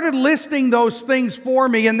I started listing those things for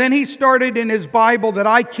me, and then he started in his Bible that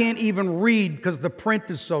I can't even read because the print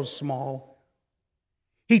is so small.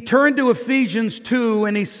 He turned to Ephesians 2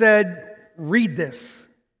 and he said, read this.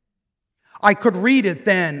 I could read it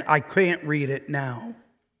then, I can't read it now.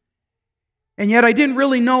 And yet I didn't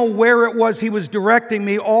really know where it was he was directing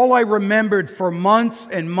me. All I remembered for months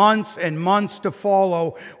and months and months to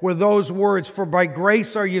follow were those words, for by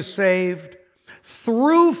grace are you saved,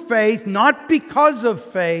 through faith, not because of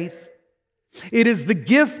faith. It is the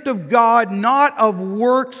gift of God, not of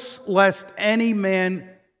works, lest any man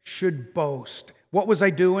should boast. What was I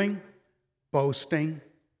doing? Boasting.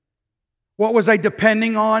 What was I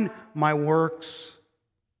depending on? My works.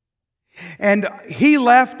 And he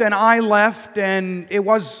left and I left, and it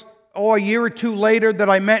was a year or two later that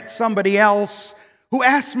I met somebody else who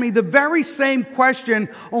asked me the very same question,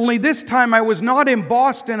 only this time I was not in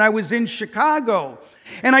Boston, I was in Chicago.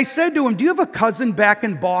 And I said to him, do you have a cousin back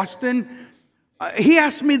in Boston? He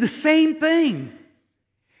asked me the same thing.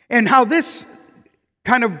 And how this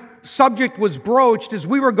kind of subject was broached is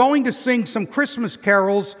we were going to sing some Christmas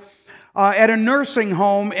carols at a nursing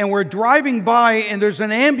home, and we're driving by, and there's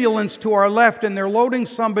an ambulance to our left, and they're loading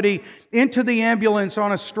somebody into the ambulance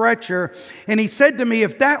on a stretcher. And he said to me,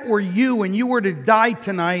 if that were you and you were to die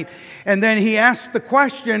tonight, and then he asked the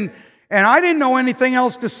question, and I didn't know anything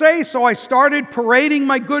else to say, so I started parading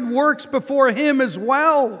my good works before him as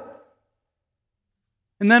well.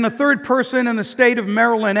 And then a third person in the state of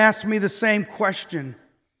Maryland asked me the same question.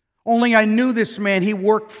 Only I knew this man, he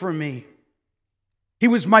worked for me. He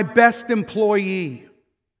was my best employee.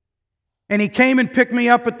 And he came and picked me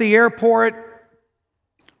up at the airport.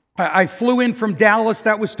 I flew in from Dallas.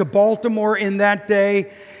 That was to Baltimore in that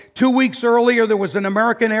day. 2 weeks earlier, there was an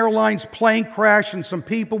American Airlines plane crash and some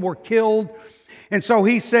people were killed. And so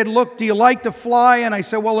he said, look, do you like to fly? And I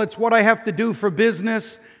said, well, it's what I have to do for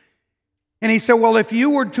business. And he said, well, if you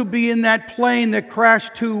were to be in that plane that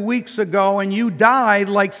crashed 2 weeks ago and you died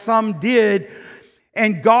like some did,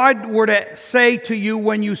 and God were to say to you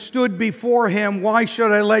when you stood before Him, why should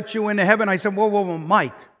I let you into heaven? I said, whoa,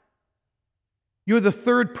 Mike, you're the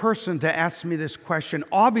third person to ask me this question.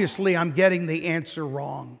 Obviously, I'm getting the answer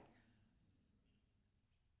wrong.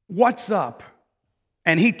 What's up?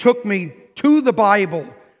 And he took me to the Bible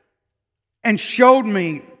and showed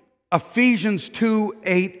me Ephesians 2,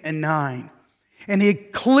 8, and 9. And he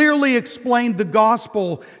clearly explained the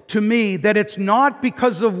gospel to me that it's not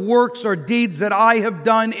because of works or deeds that I have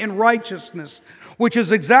done in righteousness, which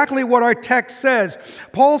is exactly what our text says.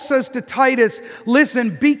 Paul says to Titus,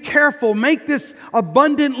 listen, be careful, make this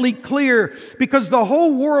abundantly clear, because the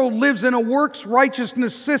whole world lives in a works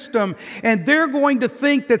righteousness system, and they're going to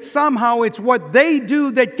think that somehow it's what they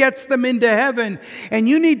do that gets them into heaven. And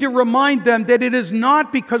you need to remind them that it is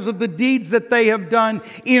not because of the deeds that they have done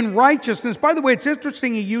in righteousness. By the way, it's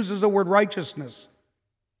interesting he uses the word righteousness.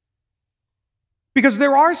 Because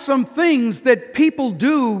there are some things that people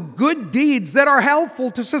do, good deeds, that are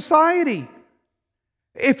helpful to society.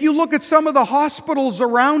 If you look at some of the hospitals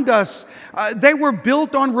around us, they were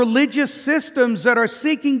built on religious systems that are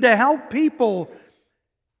seeking to help people.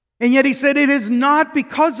 And yet he said it is not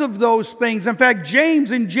because of those things. In fact,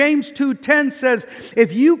 James in James 2:10 says,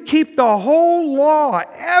 if you keep the whole law,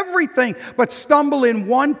 everything, but stumble in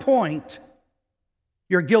one point,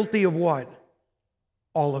 you're guilty of what?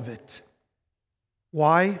 All of it.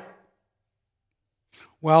 Why?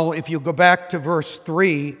 Well, if you go back to verse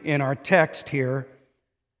 3 in our text here,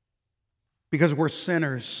 because we're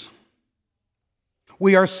sinners.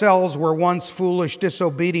 We ourselves were once foolish,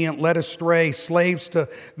 disobedient, led astray, slaves to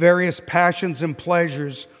various passions and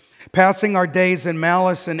pleasures. passing our days in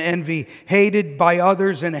malice and envy, hated by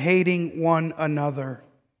others and hating one another.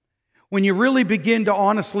 When you really begin to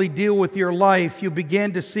honestly deal with your life, you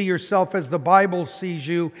begin to see yourself as the Bible sees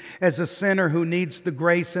you, as a sinner who needs the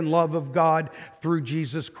grace and love of God through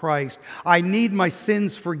Jesus Christ. I need my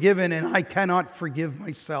sins forgiven, and I cannot forgive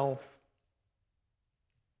myself.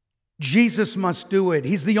 Jesus must do it.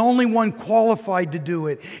 He's the only one qualified to do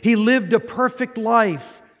it. He lived a perfect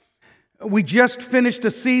life. We just finished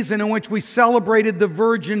a season in which we celebrated the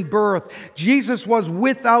virgin birth. Jesus was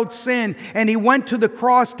without sin, and He went to the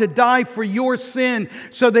cross to die for your sin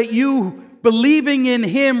so that you, believing in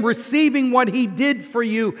Him, receiving what He did for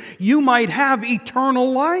you, you might have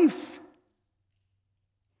eternal life.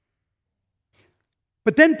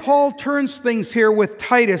 But then Paul turns things here with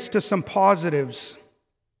Titus to some positives.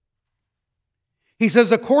 He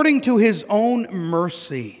says, according to His own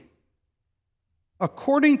mercy.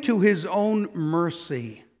 According to His own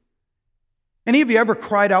mercy. Any of you ever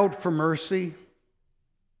cried out for mercy?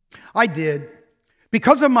 I did.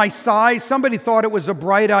 Because of my size, somebody thought it was a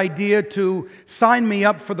bright idea to sign me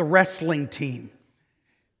up for the wrestling team.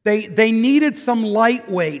 They needed some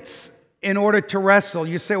lightweights in order to wrestle.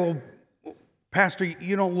 You say, well, Pastor,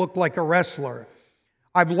 you don't look like a wrestler.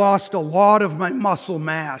 I've lost a lot of my muscle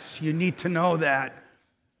mass. You need to know that.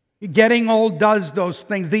 Getting old does those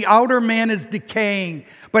things. The outer man is decaying.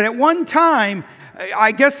 But at one time,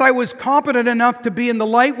 I guess I was competent enough to be in the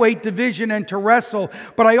lightweight division and to wrestle,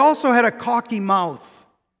 but I also had a cocky mouth.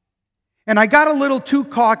 And I got a little too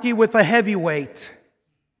cocky with a heavyweight.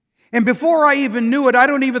 And before I even knew it, I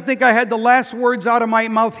don't even think I had the last words out of my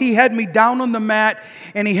mouth. He had me down on the mat,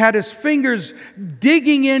 and he had his fingers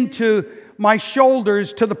digging into my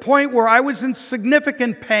shoulders to the point where I was in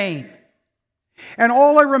significant pain. And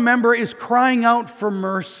all I remember is crying out for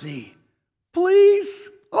mercy. Please,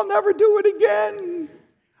 I'll never do it again.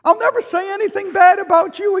 I'll never say anything bad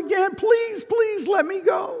about you again. Please, please let me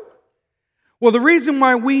go. Well, the reason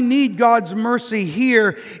why we need God's mercy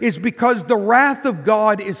here is because the wrath of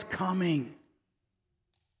God is coming.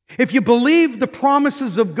 If you believe the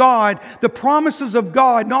promises of God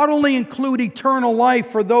not only include eternal life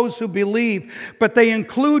for those who believe, but they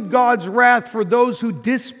include God's wrath for those who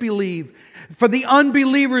disbelieve. For the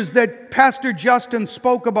unbelievers that Pastor Justin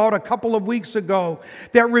spoke about a couple of weeks ago,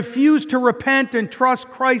 that refuse to repent and trust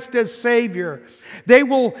Christ as Savior, they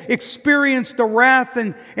will experience the wrath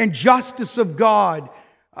and justice of God.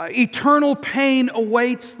 Eternal pain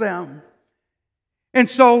awaits them. And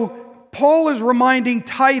so Paul is reminding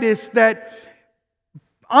Titus that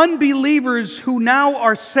unbelievers who now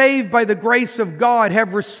are saved by the grace of God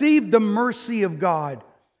have received the mercy of God.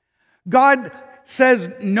 God says,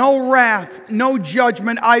 no wrath, no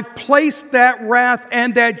judgment. I've placed that wrath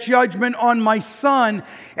and that judgment on my Son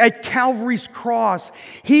at Calvary's cross.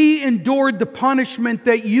 He endured the punishment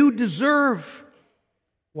that you deserve.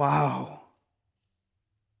 Wow.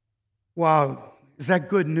 Wow. Is that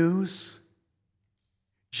good news?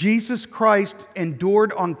 Jesus Christ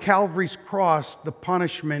endured on Calvary's cross the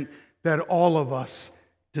punishment that all of us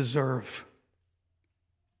deserve.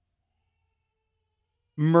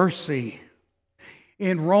 Mercy.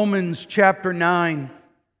 In Romans chapter 9,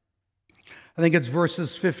 I think it's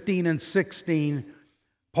verses 15 and 16,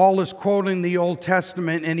 Paul is quoting the Old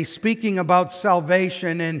Testament, and he's speaking about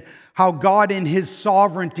salvation and how God in His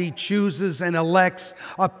sovereignty chooses and elects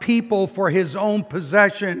a people for His own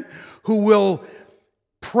possession who will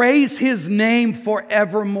praise His name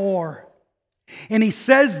forevermore. And he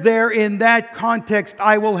says there in that context,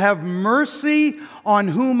 I will have mercy on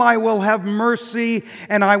whom I will have mercy,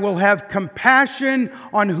 and I will have compassion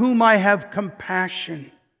on whom I have compassion.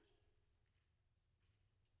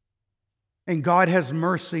 And God has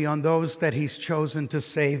mercy on those that He's chosen to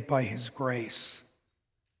save by His grace.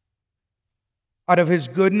 Out of His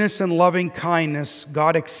goodness and loving kindness,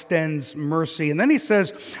 God extends mercy. And then He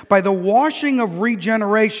says, by the washing of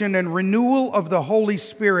regeneration and renewal of the Holy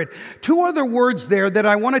Spirit. Two other words there that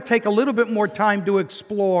I want to take a little bit more time to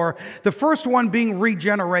explore. The first one being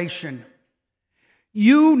regeneration.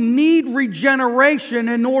 You need regeneration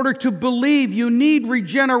in order to believe. You need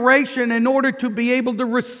regeneration in order to be able to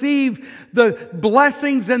receive the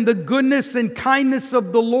blessings and the goodness and kindness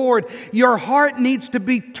of the Lord. Your heart needs to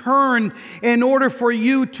be turned in order for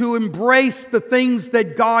you to embrace the things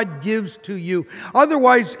that God gives to you.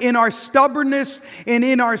 Otherwise, in our stubbornness and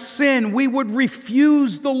in our sin, we would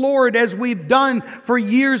refuse the Lord as we've done for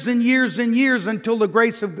years and years and years until the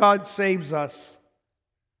grace of God saves us.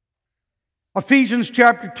 Ephesians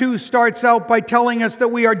chapter 2 starts out by telling us that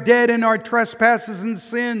we are dead in our trespasses and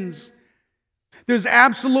sins. There's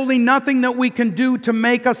absolutely nothing that we can do to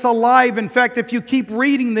make us alive. In fact, if you keep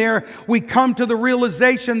reading there, we come to the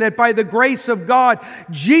realization that by the grace of God,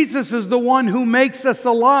 Jesus is the one who makes us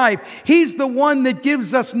alive. He's the one that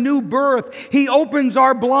gives us new birth. He opens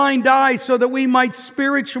our blind eyes so that we might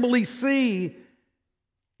spiritually see.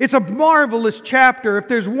 It's a marvelous chapter. If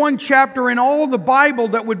there's one chapter in all the Bible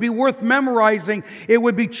that would be worth memorizing, it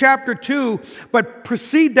would be chapter 2. But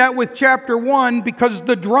precede that with chapter 1, because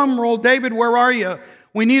the drum roll, David, where are you?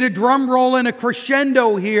 We need a drum roll and a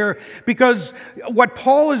crescendo here, because what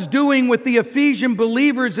Paul is doing with the Ephesian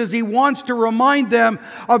believers is he wants to remind them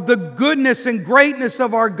of the goodness and greatness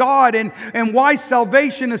of our God, and why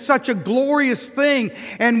salvation is such a glorious thing,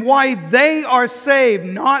 and why they are saved,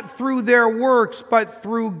 not through their works, but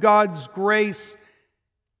through God's grace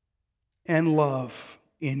and love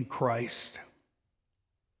in Christ.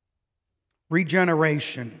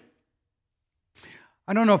 Regeneration.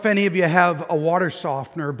 I don't know if any of you have a water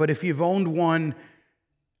softener, but if you've owned one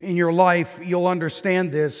in your life, you'll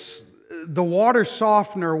understand this. The water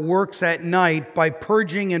softener works at night by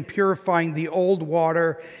purging and purifying the old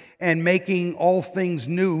water and making all things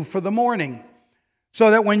new for the morning.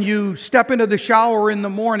 So that when you step into the shower in the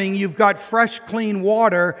morning, you've got fresh, clean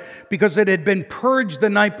water because it had been purged the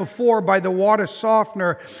night before by the water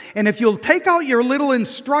softener. And if you'll take out your little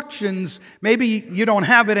instructions, maybe you don't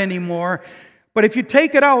have it anymore, but if you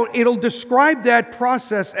take it out, it'll describe that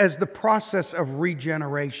process as the process of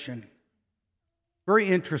regeneration. Very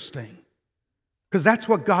interesting, because that's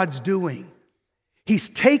what God's doing. He's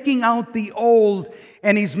taking out the old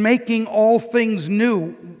and He's making all things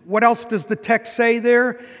new. What else does the text say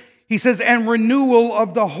there? He says, and renewal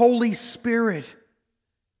of the Holy Spirit.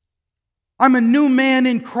 I'm a new man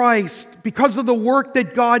in Christ because of the work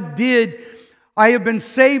that God did. I have been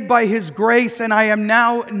saved by His grace, and I am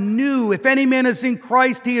now new. If any man is in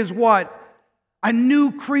Christ, he is what? A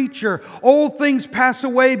new creature. Old things pass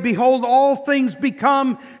away. Behold, all things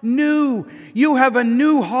become new. You have a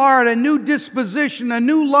new heart, a new disposition, a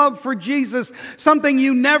new love for Jesus, something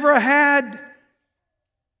you never had.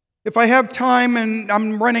 If I have time, and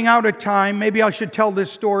I'm running out of time, maybe I should tell this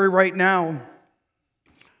story right now.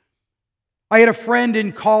 I had a friend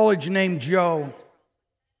in college named Joe.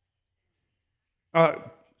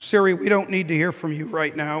 Siri, we don't need to hear from you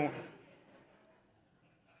right now.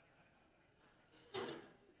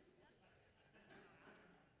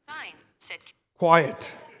 Fine, said.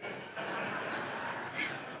 Quiet.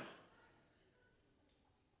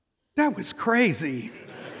 That was crazy.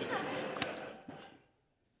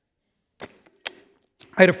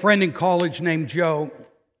 I had a friend in college named Joe.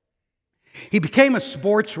 He became a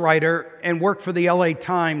sports writer and worked for the LA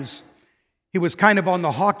Times. He was kind of on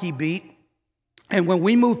the hockey beat. And when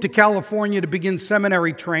we moved to California to begin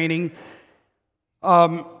seminary training,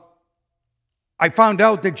 I found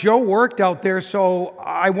out that Joe worked out there, so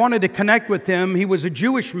I wanted to connect with him. He was a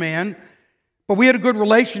Jewish man, but we had a good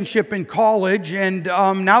relationship in college. And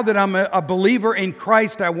now that I'm a believer in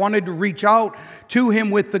Christ, I wanted to reach out to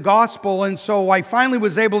him with the gospel. And so I finally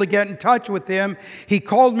was able to get in touch with him. He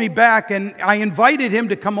called me back, and I invited him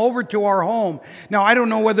to come over to our home. Now, I don't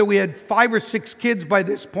know whether we had 5 or 6 kids by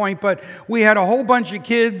this point, but we had a whole bunch of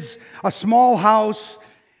kids, a small house,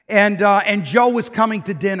 and Joe was coming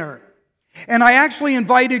to dinner. And I actually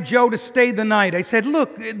invited Joe to stay the night. I said,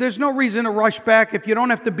 look, there's no reason to rush back if you don't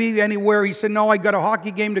have to be anywhere. He said, no, I got a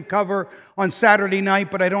hockey game to cover on Saturday night,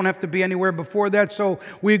 but I don't have to be anywhere before that. So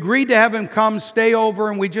we agreed to have him come, stay over,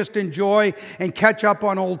 and we just enjoy and catch up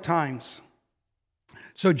on old times.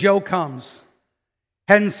 So Joe comes.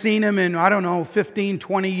 Hadn't seen him in, 15,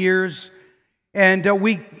 20 years. And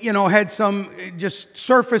we, had some just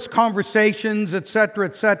surface conversations, et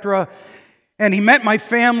cetera, And he met my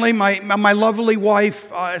family, my lovely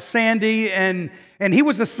wife, Sandy, and he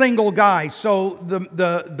was a single guy. So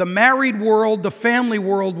the married world, the family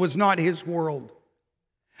world was not his world.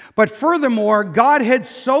 But furthermore, God had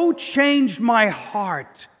so changed my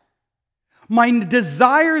heart. My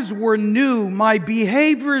desires were new. My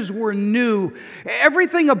behaviors were new.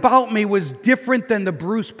 Everything about me was different than the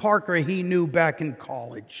Bruce Parker he knew back in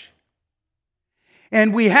college.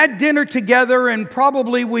 And we had dinner together, and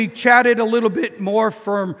probably we chatted a little bit more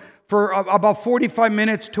for about 45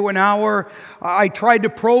 minutes to an hour. I tried to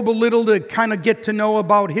probe a little to kind of get to know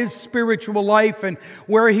about his spiritual life and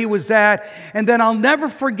where he was at. And then I'll never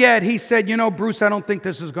forget, he said, Bruce, I don't think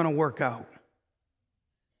this is going to work out.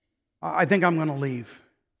 I think I'm going to leave,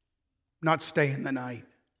 not stay in the night.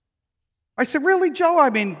 I said, really, Joe?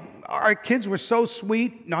 Our kids were so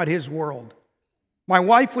sweet, not his world. My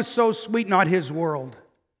wife was so sweet, not his world.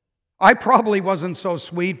 I probably wasn't so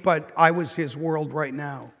sweet, but I was his world right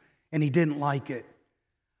now. and he didn't like it.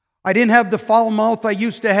 I didn't have the foul mouth I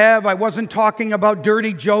used to have. I wasn't talking about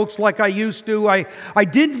dirty jokes like I used to. I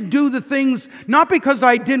didn't do the things, not because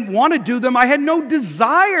I didn't want to do them. I had no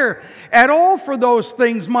desire at all for those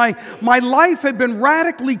things. My life had been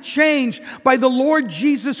radically changed by the Lord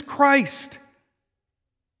Jesus Christ.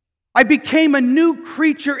 I became a new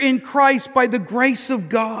creature in Christ by the grace of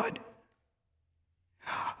God.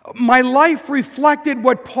 My life reflected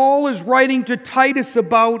what Paul is writing to Titus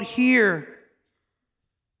about here.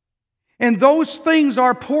 And those things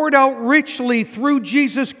are poured out richly through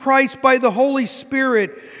Jesus Christ by the Holy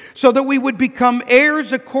Spirit, so that we would become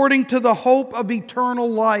heirs according to the hope of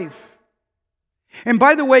eternal life. And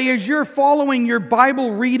by the way, as you're following your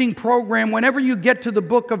Bible reading program, whenever you get to the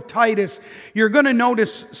book of Titus, you're going to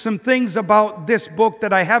notice some things about this book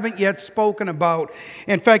that I haven't yet spoken about.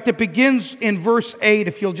 In fact, it begins in verse 8,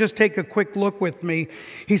 if you'll just take a quick look with me.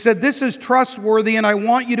 He said, "This is trustworthy, and I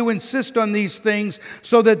want you to insist on these things,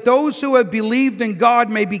 so that those who have believed in God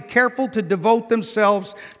may be careful to devote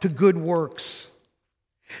themselves to good works."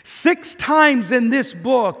 6 times in this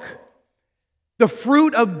book, the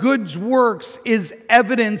fruit of good works is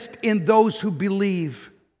evidenced in those who believe.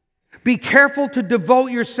 Be careful to devote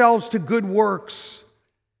yourselves to good works.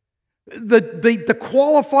 The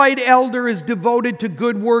qualified elder is devoted to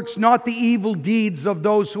good works, not the evil deeds of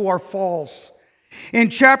those who are false. In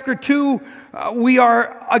chapter 2, we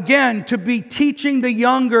are again to be teaching the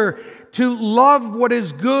younger to love what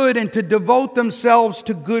is good and to devote themselves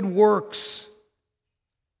to good works.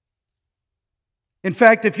 In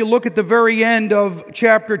fact, if you look at the very end of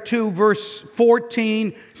chapter 2, verse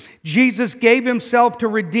 14, Jesus gave himself to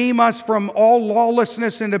redeem us from all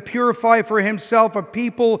lawlessness and to purify for himself a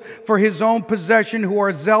people for his own possession who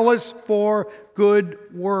are zealous for good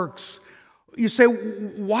works. You say,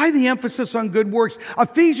 why the emphasis on good works?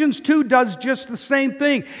 Ephesians 2 does just the same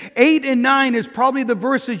thing. 8 and 9 is probably the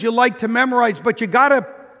verses you like to memorize, but you got to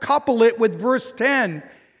couple it with verse 10,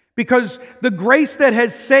 because the grace that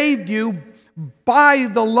has saved you by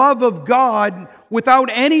the love of God without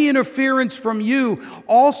any interference from you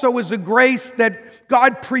also is a grace that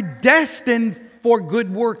God predestined for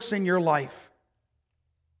good works in your life.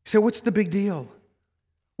 So what's the big deal?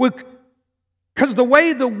 Well, because the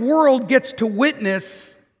way the world gets to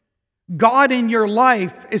witness God in your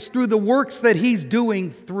life is through the works that He's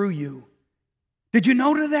doing through you. Did you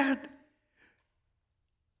notice that?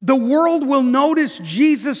 The world will notice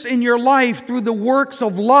Jesus in your life through the works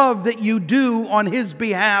of love that you do on His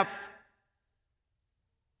behalf.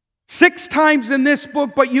 6 times in this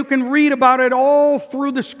book, but you can read about it all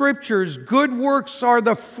through the Scriptures. Good works are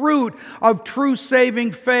the fruit of true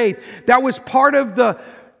saving faith. That was part of the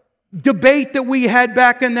debate that we had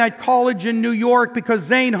back in that college in New York, because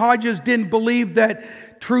Zane Hodges didn't believe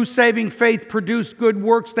that true saving faith produced good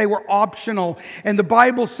works. They were optional. And the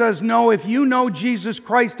Bible says, no, if you know Jesus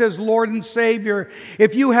Christ as Lord and Savior,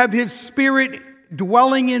 if you have His Spirit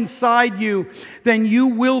dwelling inside you, then you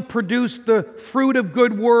will produce the fruit of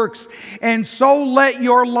good works. And so let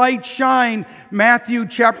your light shine. Matthew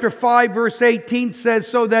chapter 5 verse 18 says,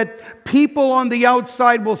 so that people on the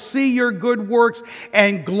outside will see your good works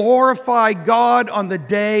and glorify God on the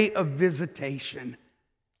day of visitation.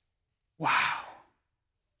 Wow.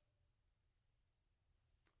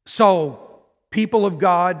 So, people of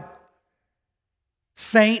God,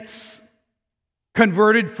 saints,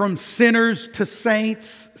 converted from sinners to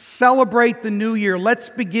saints, celebrate the new year. Let's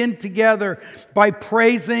begin together by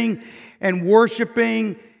praising and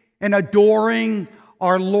worshiping and adoring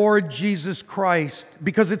our Lord Jesus Christ,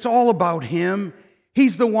 because it's all about Him.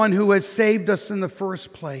 He's the one who has saved us in the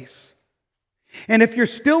first place. And if you're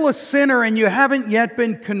still a sinner and you haven't yet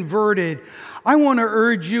been converted, I want to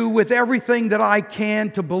urge you with everything that I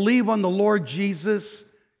can to believe on the Lord Jesus.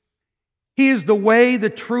 He is the way, the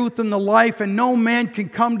truth, and the life, and no man can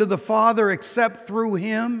come to the Father except through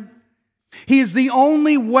Him. He is the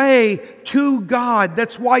only way to God.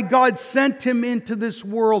 That's why God sent Him into this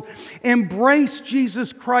world. Embrace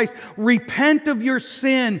Jesus Christ. Repent of your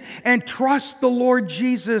sin and trust the Lord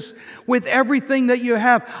Jesus with everything that you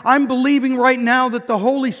have. I'm believing right now that the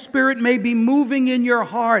Holy Spirit may be moving in your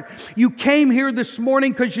heart. You came here this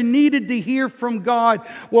morning because you needed to hear from God.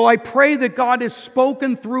 Well, I pray that God has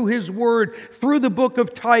spoken through His Word, through the book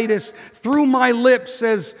of Titus, through my lips,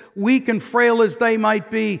 as weak and frail as they might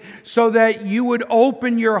be, so that you would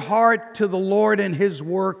open your heart to the Lord and His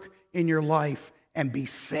work in your life and be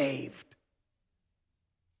saved.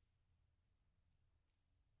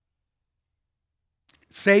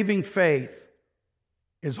 Saving faith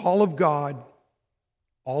is all of God,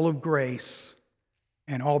 all of grace,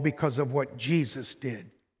 and all because of what Jesus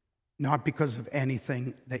did. not because of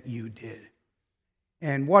anything that you did.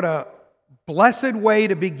 And what a blessed way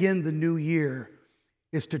to begin the new year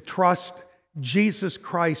is to trust Jesus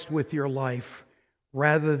Christ with your life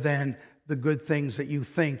rather than the good things that you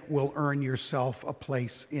think will earn yourself a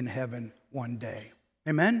place in heaven one day.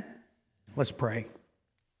 Amen? Let's pray.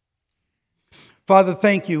 Father,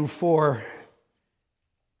 thank you for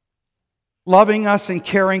loving us and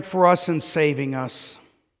caring for us and saving us.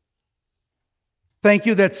 Thank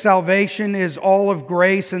you that salvation is all of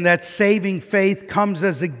grace and that saving faith comes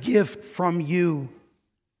as a gift from you.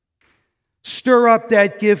 Stir up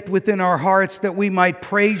that gift within our hearts that we might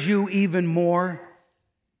praise you even more.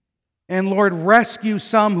 And Lord, rescue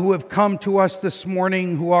some who have come to us this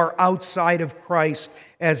morning who are outside of Christ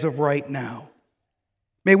as of right now.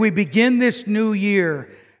 May we begin this new year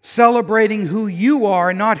celebrating who you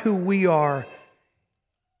are, not who we are,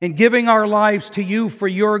 and giving our lives to you for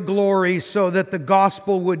your glory so that the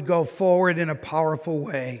gospel would go forward in a powerful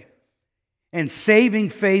way. And saving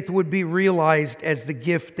faith would be realized as the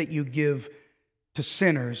gift that you give to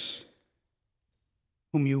sinners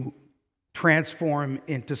whom you transform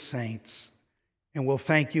into saints. And we'll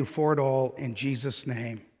thank you for it all in Jesus'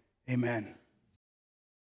 name. Amen.